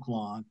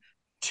Oaklawn,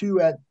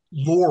 two at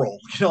Laurel.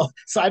 So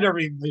I never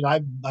even,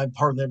 I've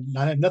hardly,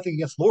 I have nothing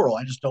against Laurel.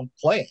 I just don't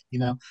play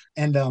it.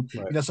 And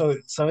Right. so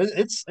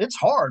it's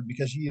hard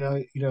because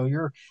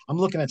I'm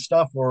looking at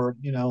stuff where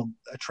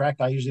a track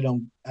I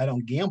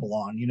don't gamble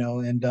on.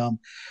 And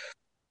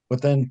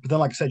but then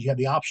like I said, you have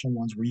the optional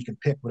ones where you can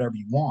pick whatever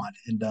you want,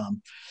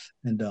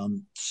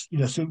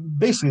 so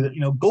basically,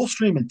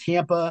 Gulfstream and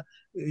Tampa,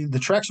 the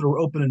tracks that are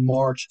open in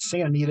March,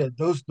 Santa Anita,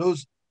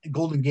 those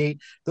Golden Gate,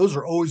 those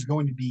are always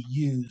going to be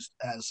used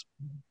as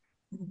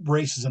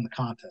races in the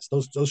contest.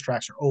 Those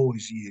tracks are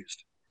always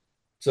used.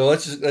 So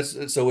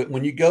let's so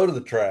when you go to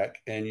the track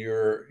and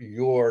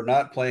you're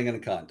not playing in a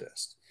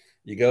contest,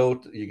 you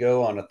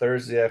go on a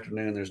Thursday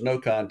afternoon. There's no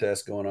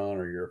contest going on,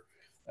 or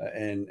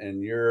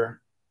and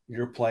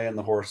you're playing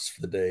the horse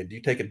for the day. Do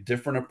you take a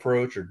different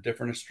approach or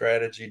different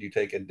strategy?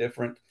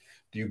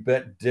 Do you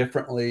bet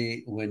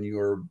differently when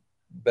you're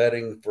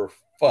betting for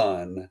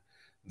fun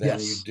than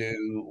you Yes.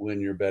 do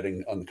when you're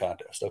betting on the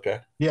contest?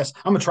 Okay. Yes,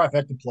 I'm a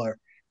trifecta player.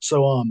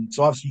 So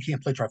obviously you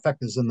can't play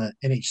trifectas in the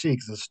NHC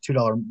because it's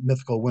 $2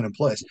 mythical win in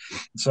place.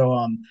 So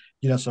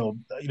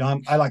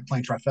I like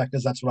playing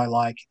trifectas. That's what I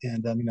like,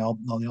 and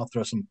I'll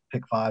throw some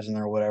pick fives in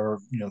there or whatever.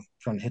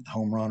 Trying to hit the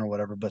home run or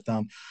whatever. But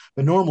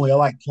normally I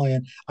like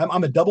playing.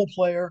 I'm a double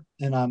player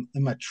and I'm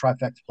a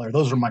trifecta player.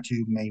 Those are my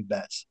two main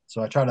bets.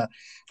 So I try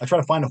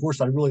to find a horse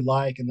that I really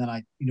like, and then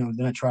I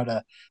try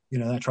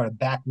to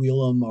back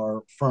wheel them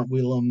or front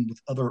wheel them with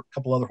other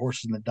couple other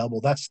horses in the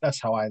double. That's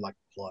how I like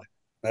to play.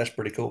 That's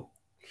pretty cool.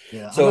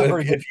 Yeah, I'm So not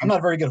very good. if I'm you not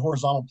a very good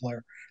horizontal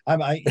player.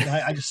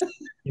 I just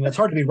it's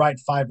hard to be right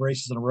five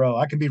races in a row.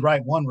 I can be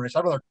right one race.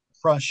 I'd rather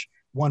crush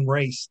one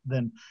race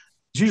than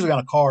it's usually on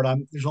a card.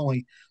 There's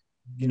only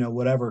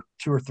whatever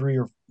two or three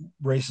or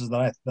races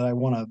that I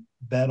want to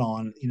bet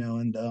on.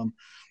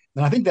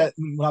 And I think that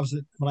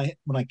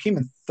when I came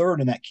in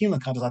third in that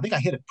Keeneland contest, I think I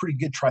hit a pretty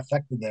good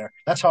trifecta there.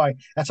 That's how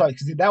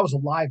because that was a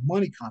live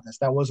money contest.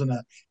 That wasn't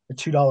a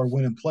 $2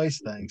 win in place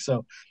thing.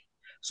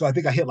 So I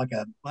think I hit like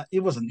it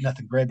wasn't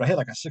nothing great, but I hit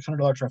like a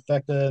 $600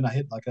 trifecta, and I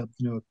hit like a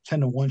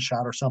 10-to-1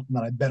 shot or something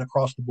that I bet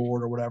across the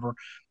board or whatever,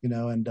 and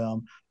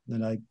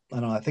then I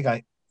don't know, I think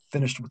I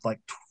finished with like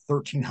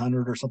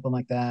 1,300 or something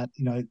like that.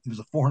 It was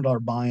a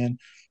 $400 buy-in,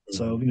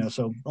 so Mhm.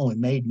 so only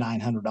made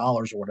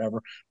 $900 or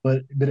whatever,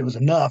 but it was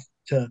enough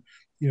to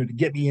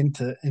get me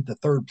into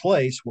third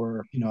place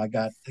where I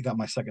got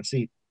my second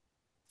seat.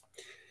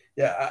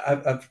 Yeah,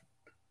 I've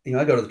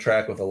I go to the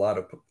track with a lot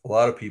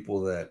of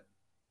people that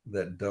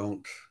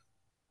don't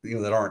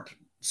that aren't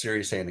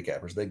serious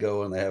handicappers. They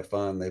go and they have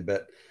fun. They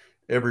bet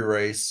every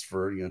race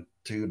for $2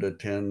 to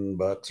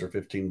 $10 or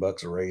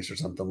 $15 a race or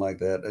something like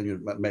that,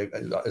 and maybe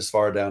as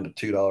far down to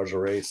 $2 a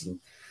race,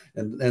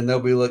 and they'll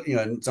be like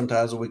and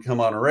sometimes when we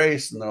come on a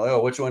race and they're like,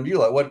 oh, which one do you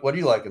like? What do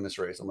you like in this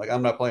race? I'm like,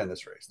 I'm not playing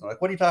this race. And they're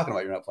like, what are you talking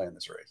about? You're not playing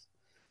this race.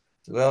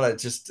 Well, it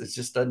just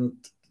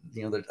doesn't.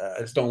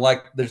 I just don't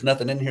like. There's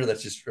nothing in here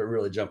that's just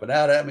really jumping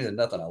out at me. There's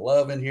nothing I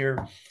love in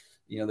here.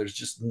 There's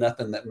just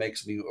nothing that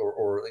makes me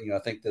or I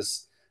think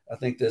this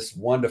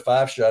 1 to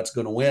 5 shot's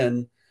going to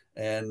win,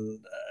 and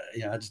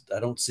I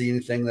don't see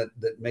anything that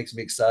makes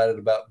me excited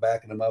about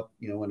backing them up.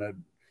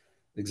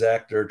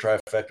 exacta or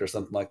trifecta or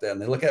something like that,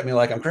 and they look at me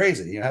like I'm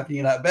crazy. How can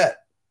you not bet?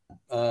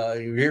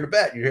 You're here to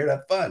bet. You're here to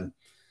have fun.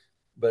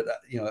 But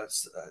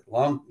it's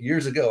long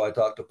years ago. I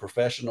talked to a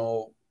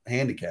professional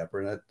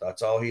handicapper, and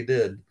that's all he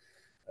did.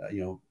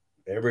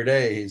 Every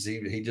day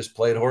he just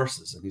played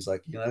horses, and he's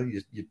like,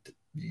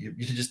 you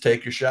just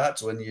take your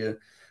shots when you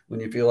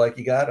feel like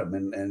you got them,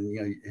 and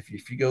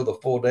if you go the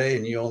full day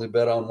and you only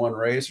bet on one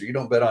race or you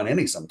don't bet on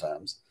any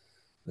sometimes,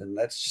 then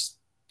that's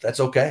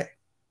okay.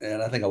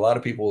 And I think a lot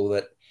of people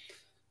that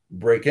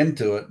break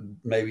into it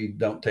maybe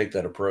don't take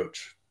that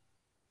approach.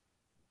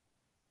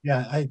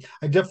 Yeah,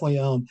 I definitely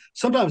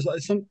sometimes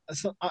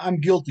I'm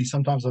guilty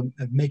sometimes of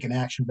making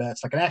action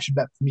bets. Like an action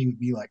bet for me would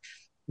be like,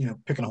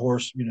 picking a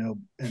horse,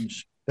 and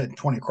betting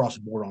 20 across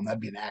the board on that'd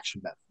be an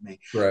action bet for me.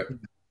 Right.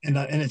 And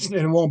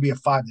it won't be a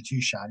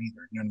 5-2 shot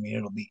either. You know what I mean?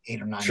 It'll be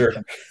 8 or 9 or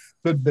 10.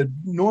 Sure. But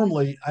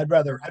normally I'd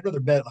rather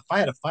bet if I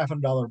had a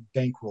 $500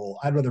 bankroll,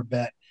 I'd rather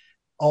bet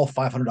all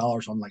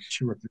 $500 on like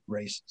 2 or 3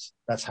 races.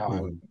 That's how I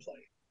would Mm-hmm. play.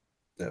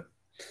 Yeah.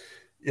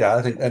 Yeah,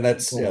 I think, and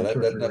that's, Bankroll on two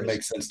or three that races.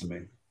 makes sense to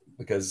me,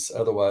 because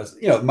otherwise,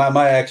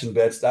 my action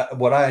bets,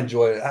 what I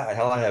enjoy,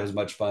 hell, I have as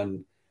much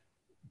fun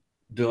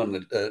doing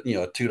a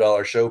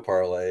 $2 show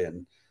parlay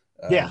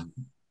Yeah, um,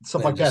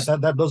 stuff and like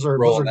that. just Those are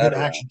rolling that good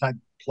around. action type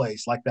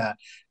plays like that.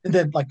 And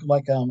then I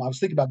was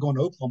thinking about going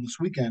to Oklahoma this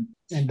weekend,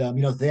 and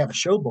they have a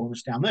show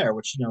bonus down there,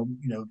 which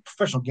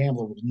professional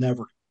gambler would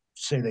never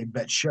say they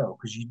bet show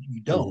because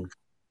you don't. Mm-hmm.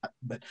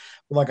 But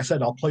like I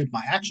said, I'll play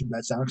my action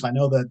bets down because I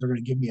know that they're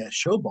going to give me a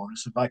show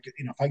bonus if I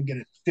can get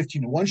a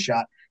 15-1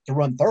 shot to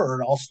run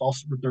third. I'll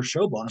with their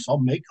show bonus. I'll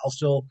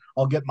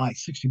get my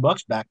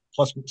 $60 back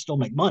plus still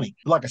make money.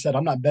 But like I said,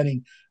 I'm not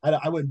betting.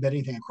 I wouldn't bet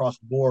anything across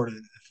the board.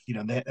 If,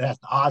 the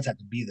odds have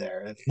to be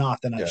there. If not,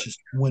 then Yeah. it's just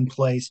win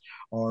place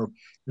or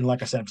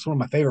like I said, it's one of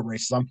my favorite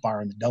races. I'm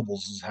firing the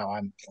doubles is how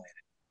I'm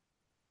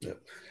playing.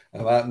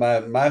 Yeah.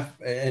 My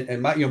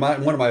and my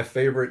one of my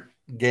favorite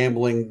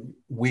gambling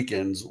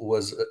weekends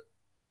was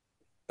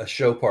a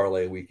show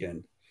parlay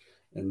weekend.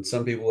 And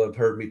some people have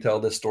heard me tell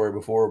this story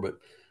before, but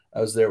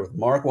I was there with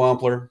Mark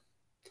Wampler,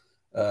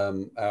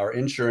 our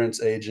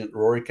insurance agent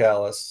Rory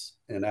Callis,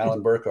 and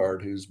Alan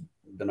Burkhardt, who's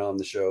been on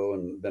the show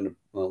and been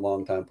a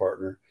longtime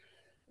partner.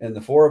 And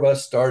the four of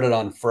us started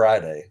on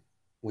Friday.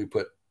 We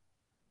put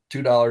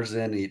 $2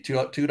 in each,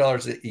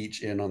 $2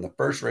 each in on the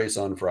first race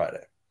on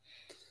Friday,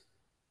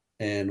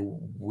 and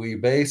we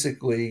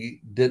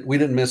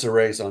didn't miss a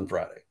race on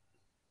Friday.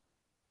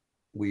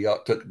 We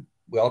all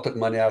took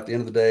money out at the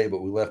end of the day,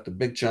 but we left a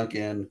big chunk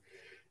in,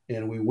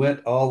 and we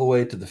went all the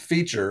way to the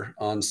feature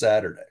on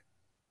Saturday.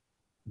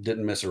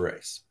 Didn't miss a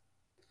race.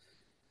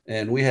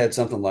 And we had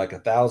something like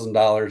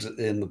 $1,000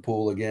 in the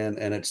pool again,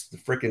 and it's the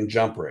freaking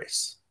jump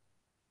race.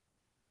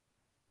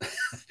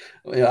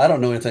 I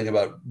don't know anything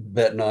about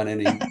betting on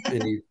any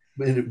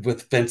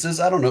with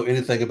fences. I don't know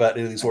anything about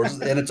any of these horses,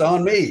 and it's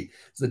on me.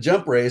 It's the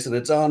jump race, and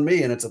it's on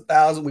me, and it's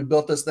 1,000. We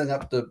built this thing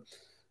up to,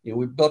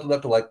 we built it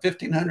up to like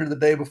 1,500 the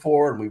day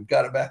before, and we've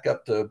got it back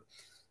up to,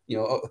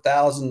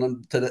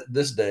 1,000 to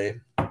this day,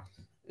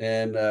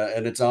 and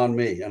it's on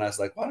me. And I was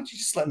like, why don't you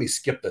just let me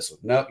skip this one?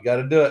 No, you got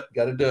to do it.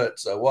 Got to do it.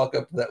 So I walk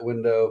up to that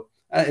window.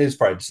 It's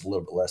probably just a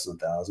little bit less than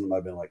 1,000. It might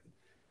have been like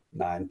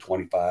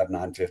 925,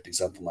 950,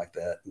 something like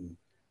that. And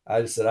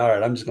I just said, all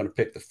right, I'm just going to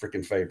pick the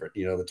freaking favorite.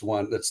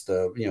 That's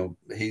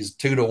he's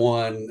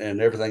 2-1,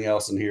 and everything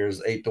else in here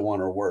is 8-1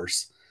 or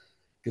worse,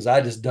 because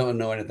I just don't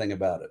know anything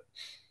about it.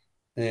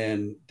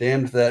 And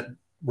damned if that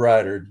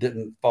rider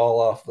didn't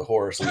fall off the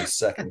horse on the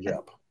second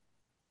jump.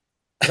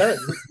 That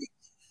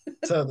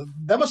so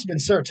that must have been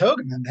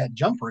Saratoga then that had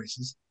jump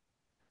races.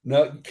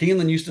 No,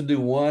 Keeneland used to do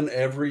one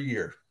every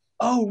year.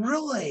 Oh,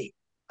 really?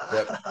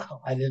 Yep.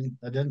 I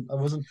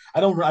wasn't.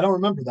 I don't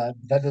remember that.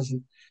 That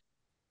doesn't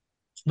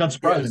Yeah,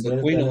 surprise me. it's the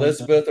But Queen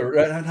Elizabeth, or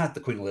not the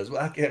Queen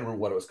Elizabeth. I can't remember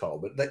what it was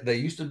called, but they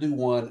used to do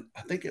one.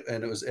 I think,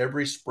 and it was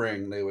every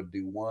spring they would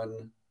do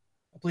one.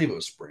 I believe it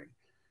was spring.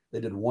 They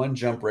did one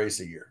jump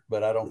race a year,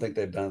 but I don't think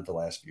they've done it the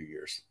last few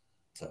years.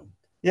 So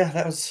yeah,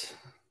 that was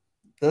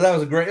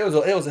a great. It was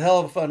a hell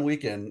of a fun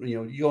weekend.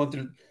 You going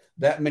through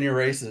that many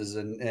races,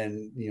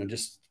 and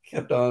just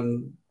kept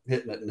on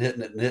hitting it and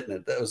hitting it and hitting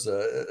it. It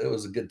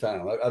was a good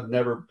time. I've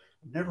never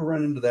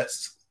run into that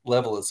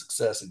level of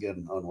success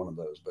again on one of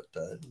those, but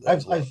that I've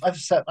was a lot I've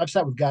of fun. I've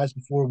sat with guys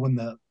before when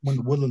the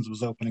Woodlands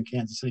was open in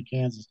Kansas City,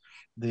 Kansas.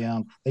 They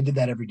did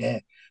that every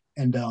day,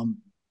 and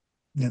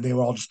they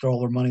would all just throw all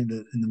their money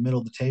in the middle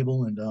of the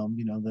table, and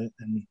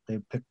they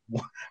pick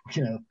one.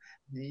 You know,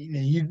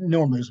 you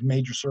normally there's a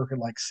major circuit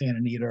like Santa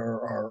Anita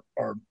or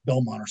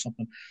Belmont or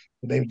something,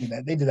 but they would do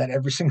that. They did that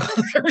every single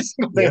every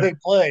single day Yeah. they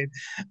played,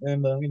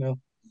 and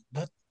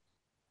but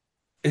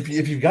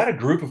If you've got a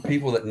group of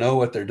people that know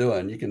what they're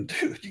doing, you can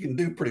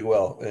do pretty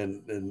well,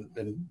 and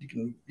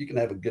you can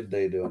have a good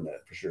day doing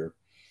that for sure.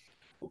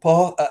 Well,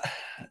 Paul,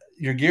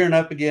 you're gearing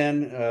up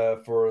again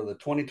for the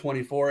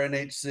 2024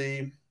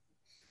 NHC.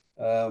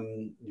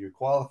 You're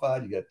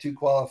qualified. You got two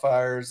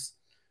qualifiers.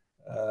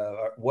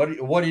 What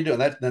are you doing?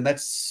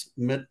 That's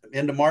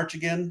into March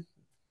again.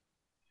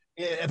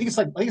 yeah, I think it's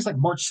like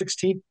March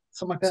 16th.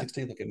 something like that.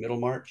 16th, like in middle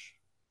March.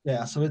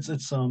 Yeah, so it's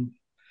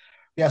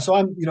yeah, so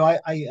I'm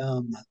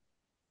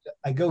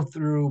I go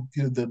through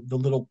the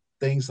little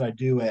things that I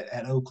do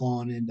at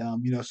Oaklawn,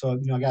 and so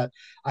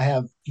I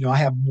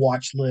have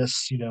watch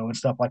lists, and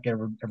stuff like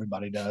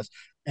everybody does,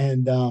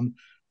 and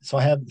so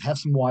I have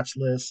some watch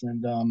lists,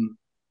 and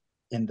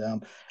and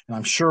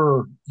I'm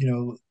sure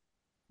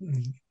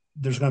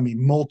there's going to be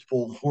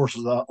multiple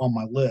horses on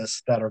my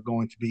list that are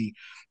going to be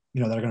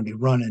that are going to be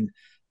running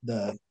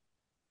the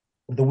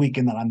the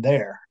weekend that I'm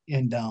there,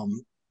 and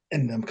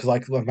because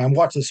like my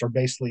watch lists are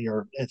basically,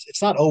 or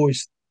it's not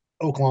always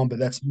Oaklawn, but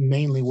that's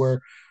mainly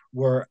where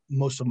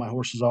most of my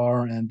horses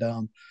are, and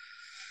I'm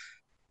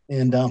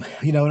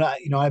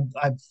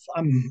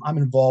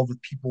involved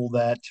with people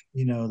that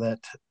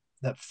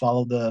that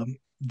follow the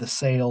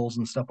sales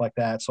and stuff like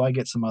that, so I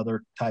get some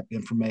other type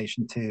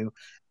information too,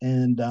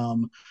 and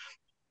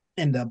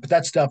but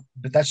that stuff,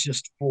 but that's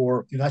just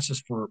for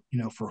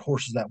for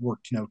horses that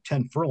worked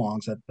 10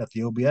 furlongs at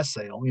the OBS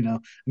sale. I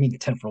mean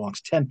 10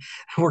 furlongs, 10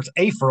 worked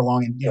a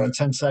furlong in Right. in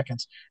 10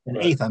 seconds, an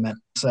Right. eighth I meant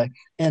to say,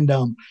 and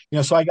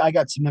so I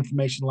got some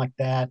information like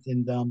that,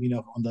 and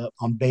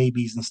on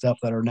babies and stuff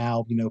that are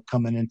now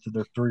coming into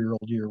their 3 year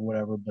old year or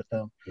whatever, but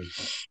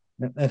Mhm.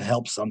 that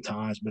helps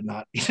sometimes, but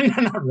not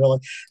not really.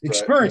 Right.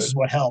 Experience Right. is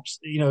what helps.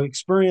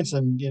 Experience,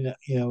 and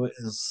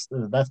is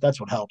that's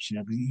what helps.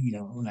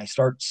 When I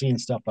start seeing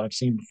stuff that I've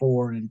seen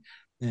before, and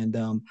and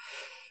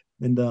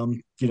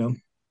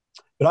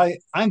but I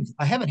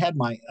haven't had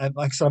like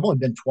I said, I've only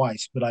been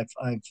twice, but I've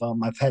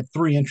had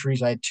 3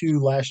 entries. I had 2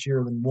 last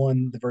year and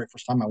one the very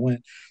first time I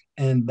went,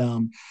 and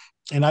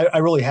I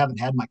really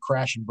haven't had my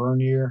crash and burn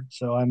year.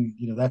 So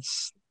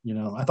that's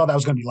I thought that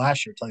was going to be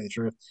last year, to tell you the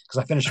truth, because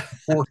I finished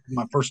fourth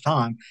my first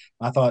time.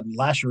 I thought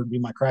last year would be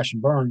my crash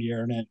and burn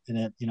year, and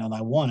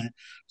I won it.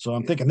 So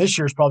I'm thinking this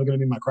year is probably going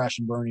to be my crash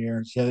and burn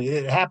year. So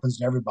it happens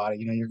to everybody.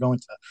 You're going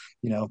to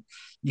you know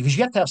because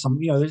you have to have some.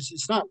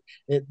 It's not.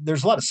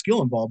 There's a lot of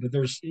skill involved, but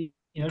there's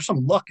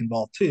some luck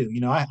involved too.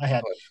 I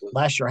had Oh, absolutely.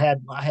 last year.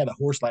 I had a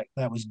horse like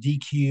that was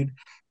DQ'd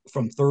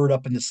from third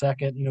up into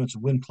second. It's a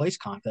win place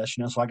contest.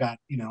 So I got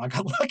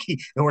lucky.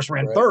 The horse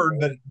ran Right. third,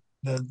 but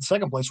the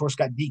second place horse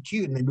got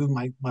DQ'd, and they moved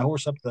my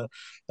horse up to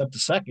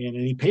second, and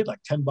he paid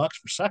like $10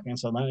 for second.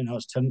 So then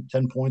it's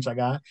 10 points I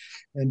got,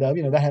 and that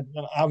had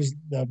I was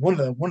one of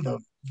the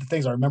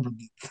things I remember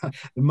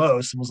the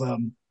most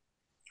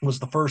was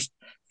the first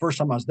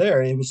time I was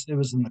there. It was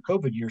in the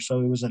COVID year, so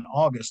it was in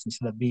August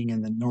instead of being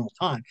in the normal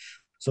time.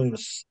 So it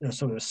was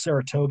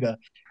Saratoga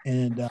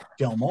and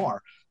Del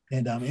Mar,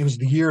 and it was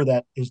the year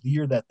that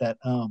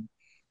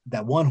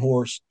one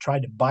horse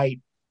tried to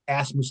bite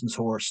Asmussen's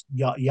horse,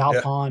 Yeah.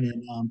 Yalpan,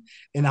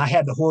 and I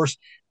had the horse.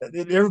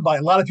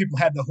 Everybody, a lot of people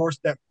had the horse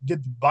that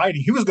did the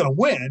biting. He was going to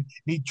win. And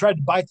he tried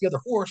to bite the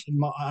other horse,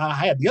 and I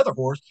had the other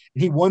horse,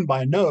 and he won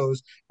by a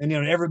nose. And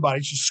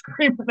everybody's just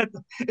screaming at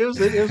the. It was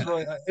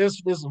really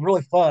it was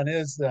really fun. It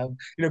was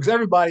because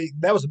everybody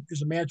it was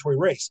a mandatory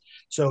race,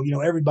 so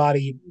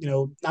everybody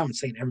I'm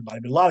saying everybody,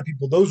 but a lot of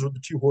people, those were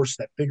the 2 horses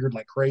that figured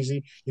like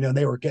crazy.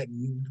 They were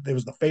getting there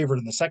was the favorite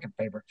and the second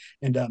favorite,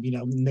 and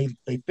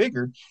they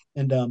figured,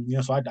 and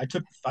so I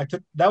took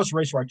that was a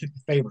race where I took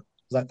the favorite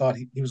because I thought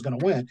he was going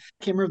to win.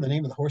 I can't remember the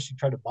name of the horse who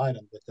tried to bite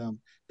him, but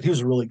he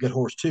was a really good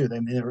horse too. They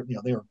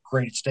were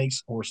great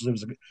stakes horses. It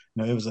was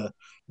it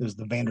was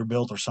the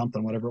Vanderbilt or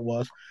something, whatever it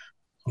was.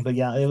 But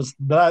yeah, it was.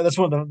 But that's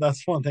one of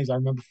the things I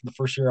remember from the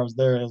first year I was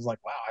there. It was like,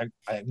 wow,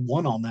 I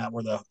won on that.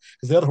 Because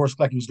the other horse looked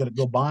like he was going to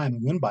go by him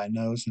and win by a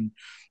nose, and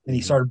he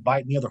Mhm. started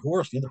biting the other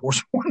horse. The other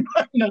horse won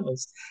by a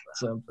nose.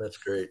 So That's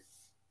great.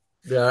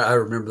 Yeah, I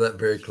remember that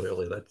very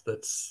clearly.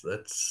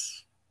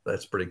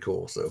 That's pretty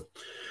cool. So,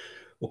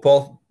 well,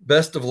 Paul,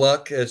 best of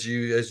luck as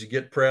you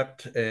get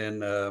prepped,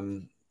 and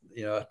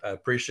I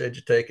appreciate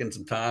you taking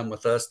some time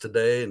with us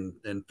today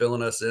and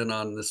filling us in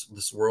on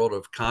this world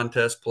of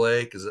contest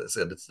play, because I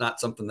said it's not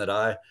something that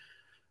I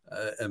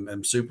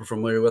am super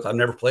familiar with. I've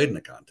never played in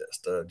a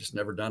contest, just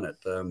never done it.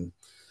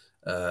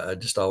 I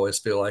just always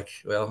feel like,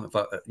 well, if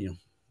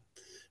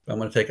I'm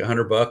going to take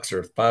 $100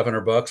 or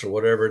 $500 or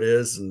whatever it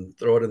is and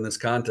throw it in this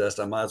contest,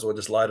 I might as well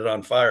just light it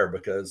on fire,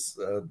 because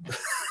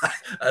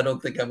I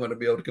don't think I'm going to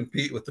be able to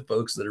compete with the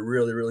folks that are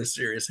really, really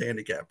serious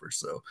handicappers.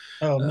 So,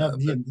 oh no,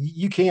 but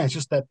you can. It's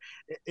just that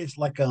it's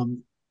if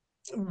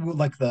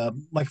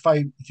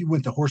you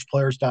went to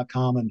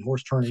horseplayers.com and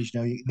horse tourneys,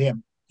 they have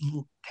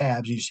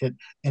tabs. You just hit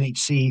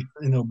NHC,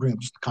 and it'll bring up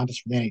just the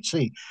contest for the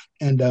NHC,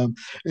 and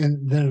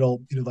then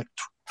it'll like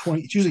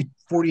 20. It's usually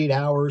 48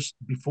 hours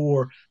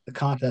before the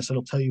contest.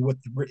 It'll tell you what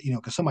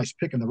because somebody's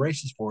picking the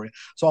races for you.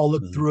 So I'll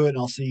look Mhm. through it and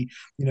I'll see.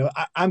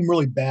 I'm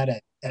really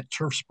bad at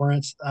turf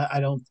sprints. I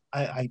don't.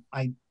 I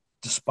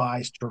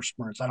despise turf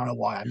sprints. I don't know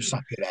why. I'm just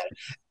not good at it.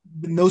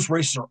 And those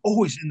races are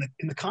always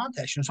in the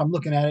contest. So I'm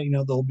looking at it.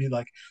 They'll be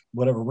like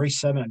whatever race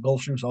 7 at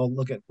Gulfstream. So I'll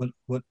look at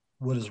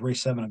what is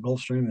race 7 at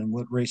Gulfstream, and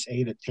what race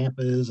 8 at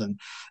Tampa is, and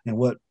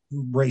what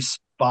race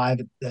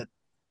 5 at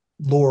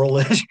Laurel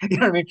is. You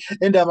know what I mean?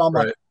 And I'm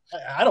like, Right.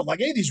 I don't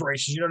like any of these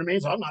races. You know what I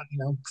mean? So I'm not,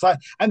 because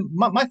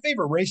my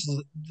favorite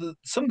races.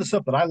 Some of the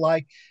stuff that I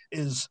like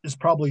is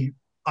probably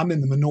I'm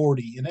in the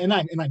minority, and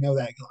I know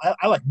that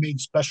I like main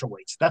special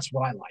weights. That's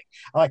what I like.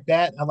 I like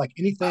that. I like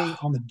anything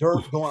on the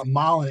dirt going a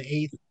mile and an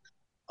eighth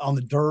on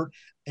the dirt,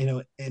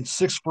 and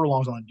 6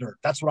 furlongs on the dirt.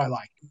 That's what I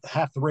like.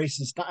 Half the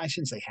races, I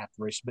shouldn't say half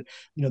the races, but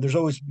there's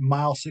always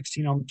mile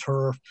 16 on the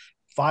turf,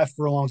 5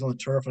 furlongs on the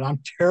turf, and I'm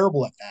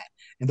terrible at that.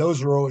 And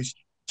those are always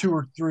 2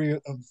 or 3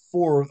 of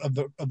 4 of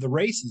the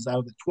races out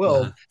of the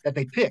 12 Uh-huh. that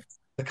they picked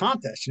the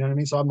contest. You know what I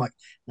mean? So I'm like,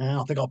 I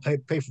don't think I'll pay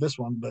for this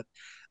one, but.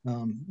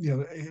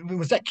 It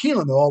was that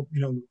Keeneland though.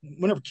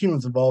 Whenever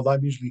Keeneland's involved, I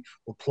usually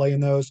will play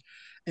in those,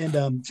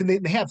 and so they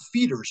have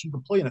feeders. You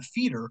can play in a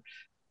feeder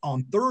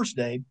on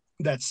Thursday.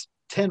 That's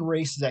 10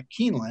 races at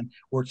Keeneland,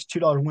 where it's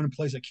 $2 win and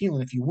plays at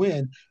Keeneland. If you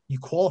win, you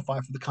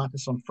qualify for the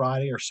contest on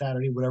Friday or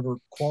Saturday, whatever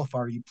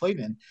qualifier you played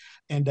in.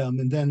 And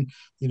then,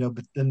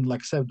 but then,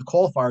 like I said, the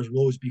qualifiers will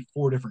always be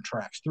 4 different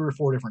tracks, 3 or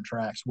 4 different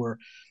tracks, where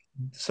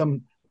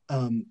some,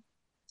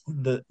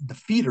 the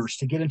feeders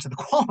to get into the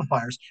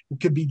qualifiers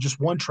could be just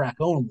one track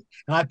only.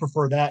 And I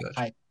prefer that Gotcha.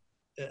 type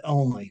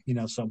only,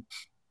 so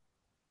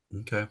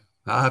Okay.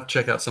 I'll have to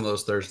check out some of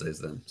those Thursdays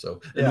then.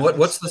 So, and yeah,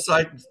 what's the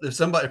site?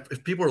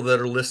 If people that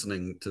are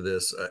listening to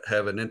this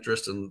have an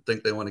interest and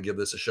think they want to give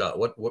this a shot,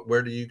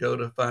 where do you go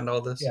to find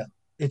all this? yeah,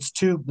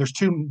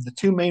 the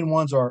two main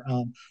ones are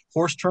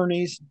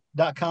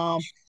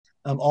horsetourneys.com,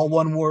 all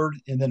one word,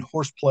 and then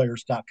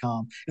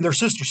horseplayers.com, and they're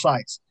sister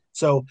sites.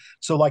 So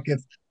like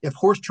if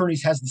horse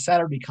tourneys has the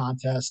Saturday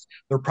contest,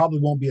 there probably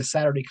won't be a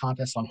Saturday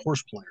contest on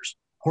horse players.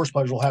 Horse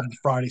players will have the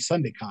Friday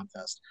Sunday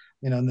contest,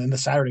 and then the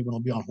Saturday one will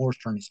be on horse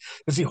tourneys.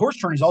 But see, horse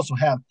tourneys also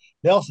have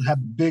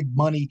big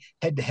money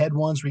head to head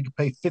ones where you can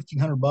pay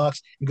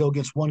 $1,500 and go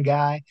against one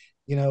guy.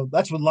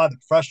 That's what a lot of the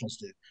professionals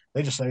do.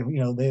 They just say,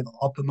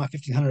 I'll put my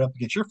 1,500 up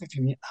against your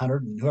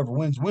 1,500, and whoever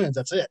wins wins.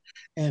 That's it.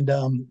 And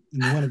the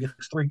winner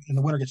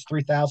gets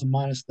 3,000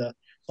 minus the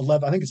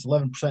 11. I think it's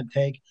 11%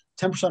 take,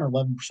 10% or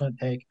 11%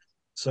 take.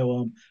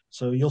 So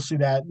you'll see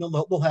that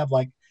they'll have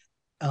like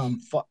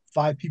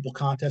 5 people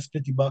contest,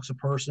 $50 a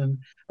person,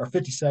 or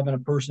 57 a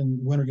person.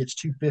 Winner gets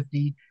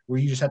 250, where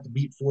you just have to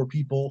beat 4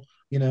 people.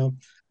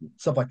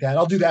 Stuff like that.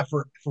 I'll do that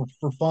for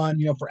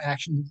fun, for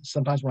action.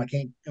 Sometimes when I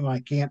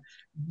can't,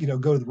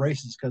 go to the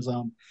races because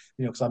I'm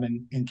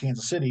in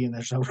Kansas City and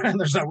there's no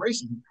there's no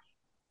racing.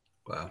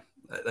 Wow.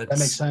 That makes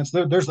That's, sense.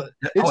 There's a oh,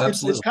 it's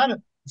absolutely. kind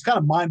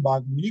of mind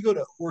boggling when you go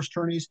to horse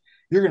tourneys.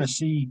 You're going to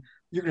see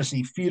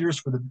feeders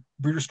for the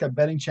Breeders' Cup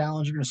Betting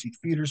Challenge. You're going to see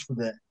feeders for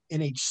the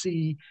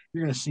NHC.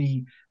 You're going to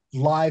see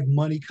live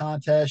money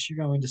contests.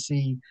 You're going to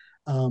see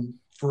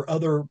for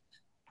other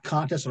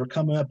contests that are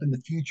coming up in the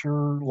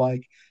future,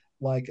 like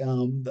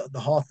the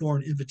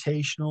Hawthorne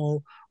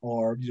Invitational,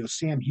 or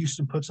Sam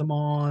Houston puts them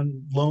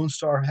on. Lone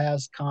Star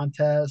has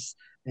contests,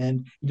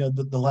 and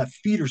they'll have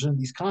feeders in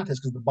these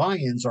contests because the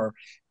buy-ins are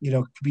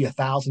could be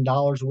 $1,000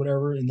 or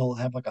whatever, and they'll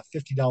have like a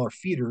 $50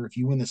 feeder if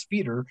you win this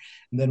feeder,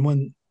 and then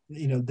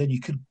then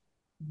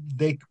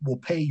they will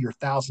pay your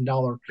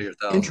 $1,000 For your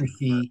entry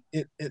 1,000.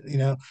 Right.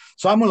 fee.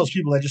 So I'm one of those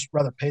people that just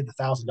rather pay the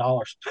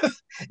 $1,000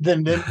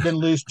 than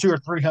lose 200 or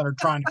 300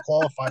 trying to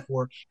qualify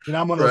for it.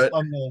 I'm one of those.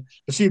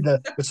 Right.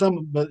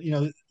 But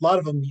a lot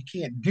of them you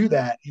can't do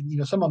that,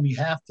 and some of them you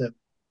have to.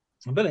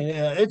 But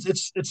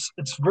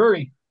it's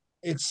very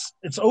it's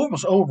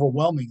almost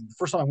overwhelming. The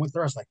first time I went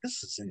there, I was like,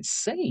 this is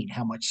insane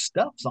how much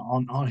stuff's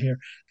on here.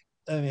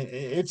 I mean,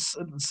 you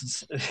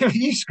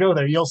just go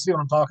there, you'll see what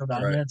I'm talking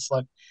about. I mean, Right. it's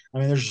like,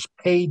 there's just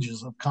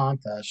pages of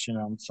contests,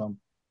 So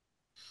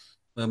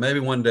Well, maybe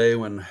one day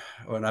when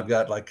I've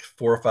got like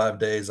 4 or 5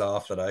 days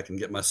off that I can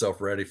get myself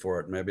ready for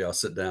it, maybe I'll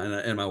sit down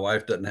and my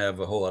wife doesn't have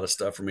a whole lot of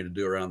stuff for me to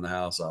do around the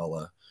house.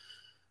 I'll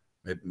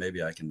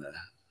maybe I can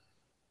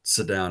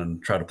sit down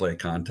and try to play a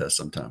contest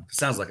sometime. It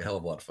sounds like a hell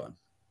of a lot of fun.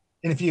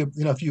 and if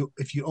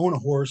you own a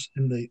horse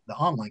in the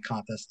online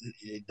contest,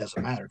 it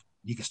doesn't matter.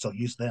 You can still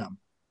use them.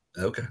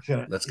 Okay,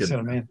 that's You good see to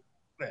what I know. mean?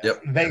 Yeah,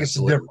 Yep, Vegas is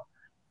absolutely. different.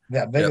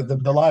 Yeah, Vegas, Yep.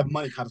 the live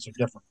money contests are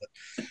different.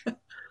 But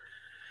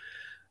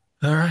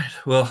All right.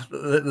 Well,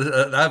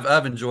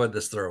 I've enjoyed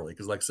this thoroughly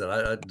because, like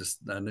I said,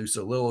 I knew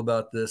so little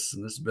about this,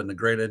 and this has been a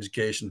great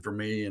education for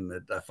me, and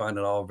I find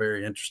it all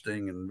very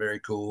interesting and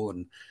very cool,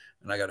 and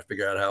I got to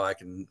figure out how I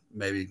can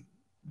maybe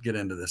get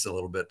into this a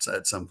little bit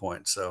at some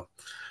point. So,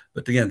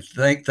 but again,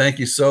 thank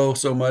you so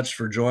much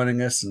for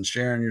joining us and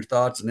sharing your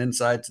thoughts and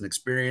insights and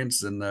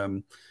experience,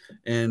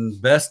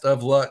 and best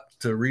of luck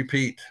to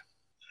repeat.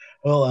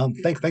 well,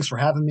 thanks for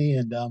having me.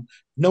 And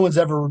no one's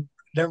ever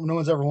no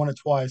one's ever won it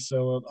twice,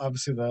 so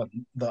obviously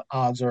the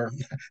odds are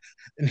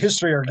in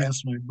history are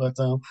against me. But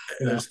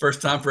There's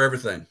first time for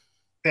everything.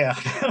 yeah,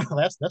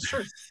 that's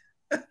true.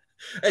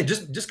 Hey,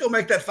 just go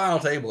make that final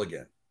table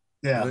again,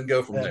 and Yeah, then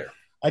go from yeah. there.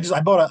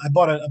 I bought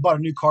a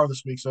new car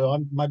this week, so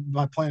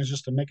my plan is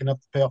just to make enough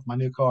to pay off my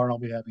new car, and I'll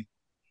be happy.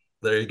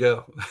 There you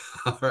go.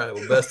 All right.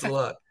 Well, best of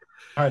luck.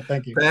 All right,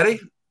 thank you. Patty,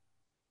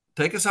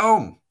 take us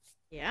home.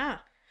 Yeah.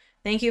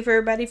 Thank you for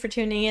everybody for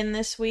tuning in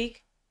this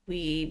week.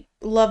 We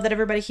love that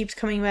everybody keeps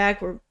coming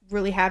back. We're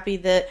really happy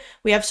that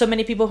we have so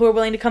many people who are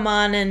willing to come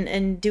on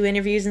and do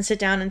interviews and sit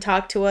down and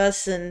talk to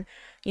us. And,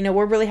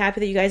 we're really happy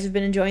that you guys have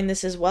been enjoying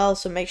this as well.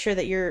 So make sure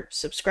that you're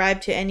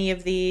subscribed to any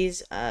of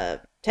these, to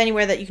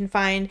anywhere that you can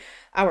find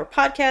our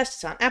podcast.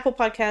 It's on Apple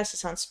Podcasts.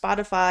 It's on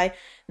Spotify.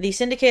 The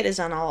Syndicate is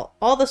on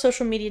all the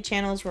social media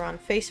channels. We're on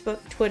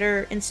Facebook,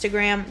 Twitter,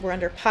 Instagram. We're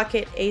under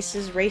Pocket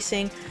Aces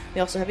Racing.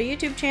 We also have a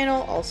YouTube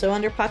channel, also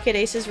under Pocket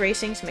Aces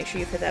Racing. So make sure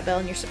you hit that bell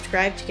and you're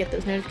subscribed to get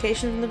those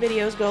notifications when the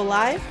videos go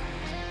live.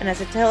 And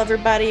as I tell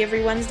everybody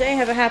every Wednesday,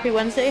 have a happy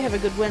Wednesday. Have a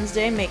good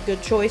Wednesday. Make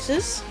good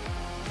choices.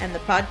 And the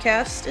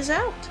podcast is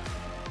out.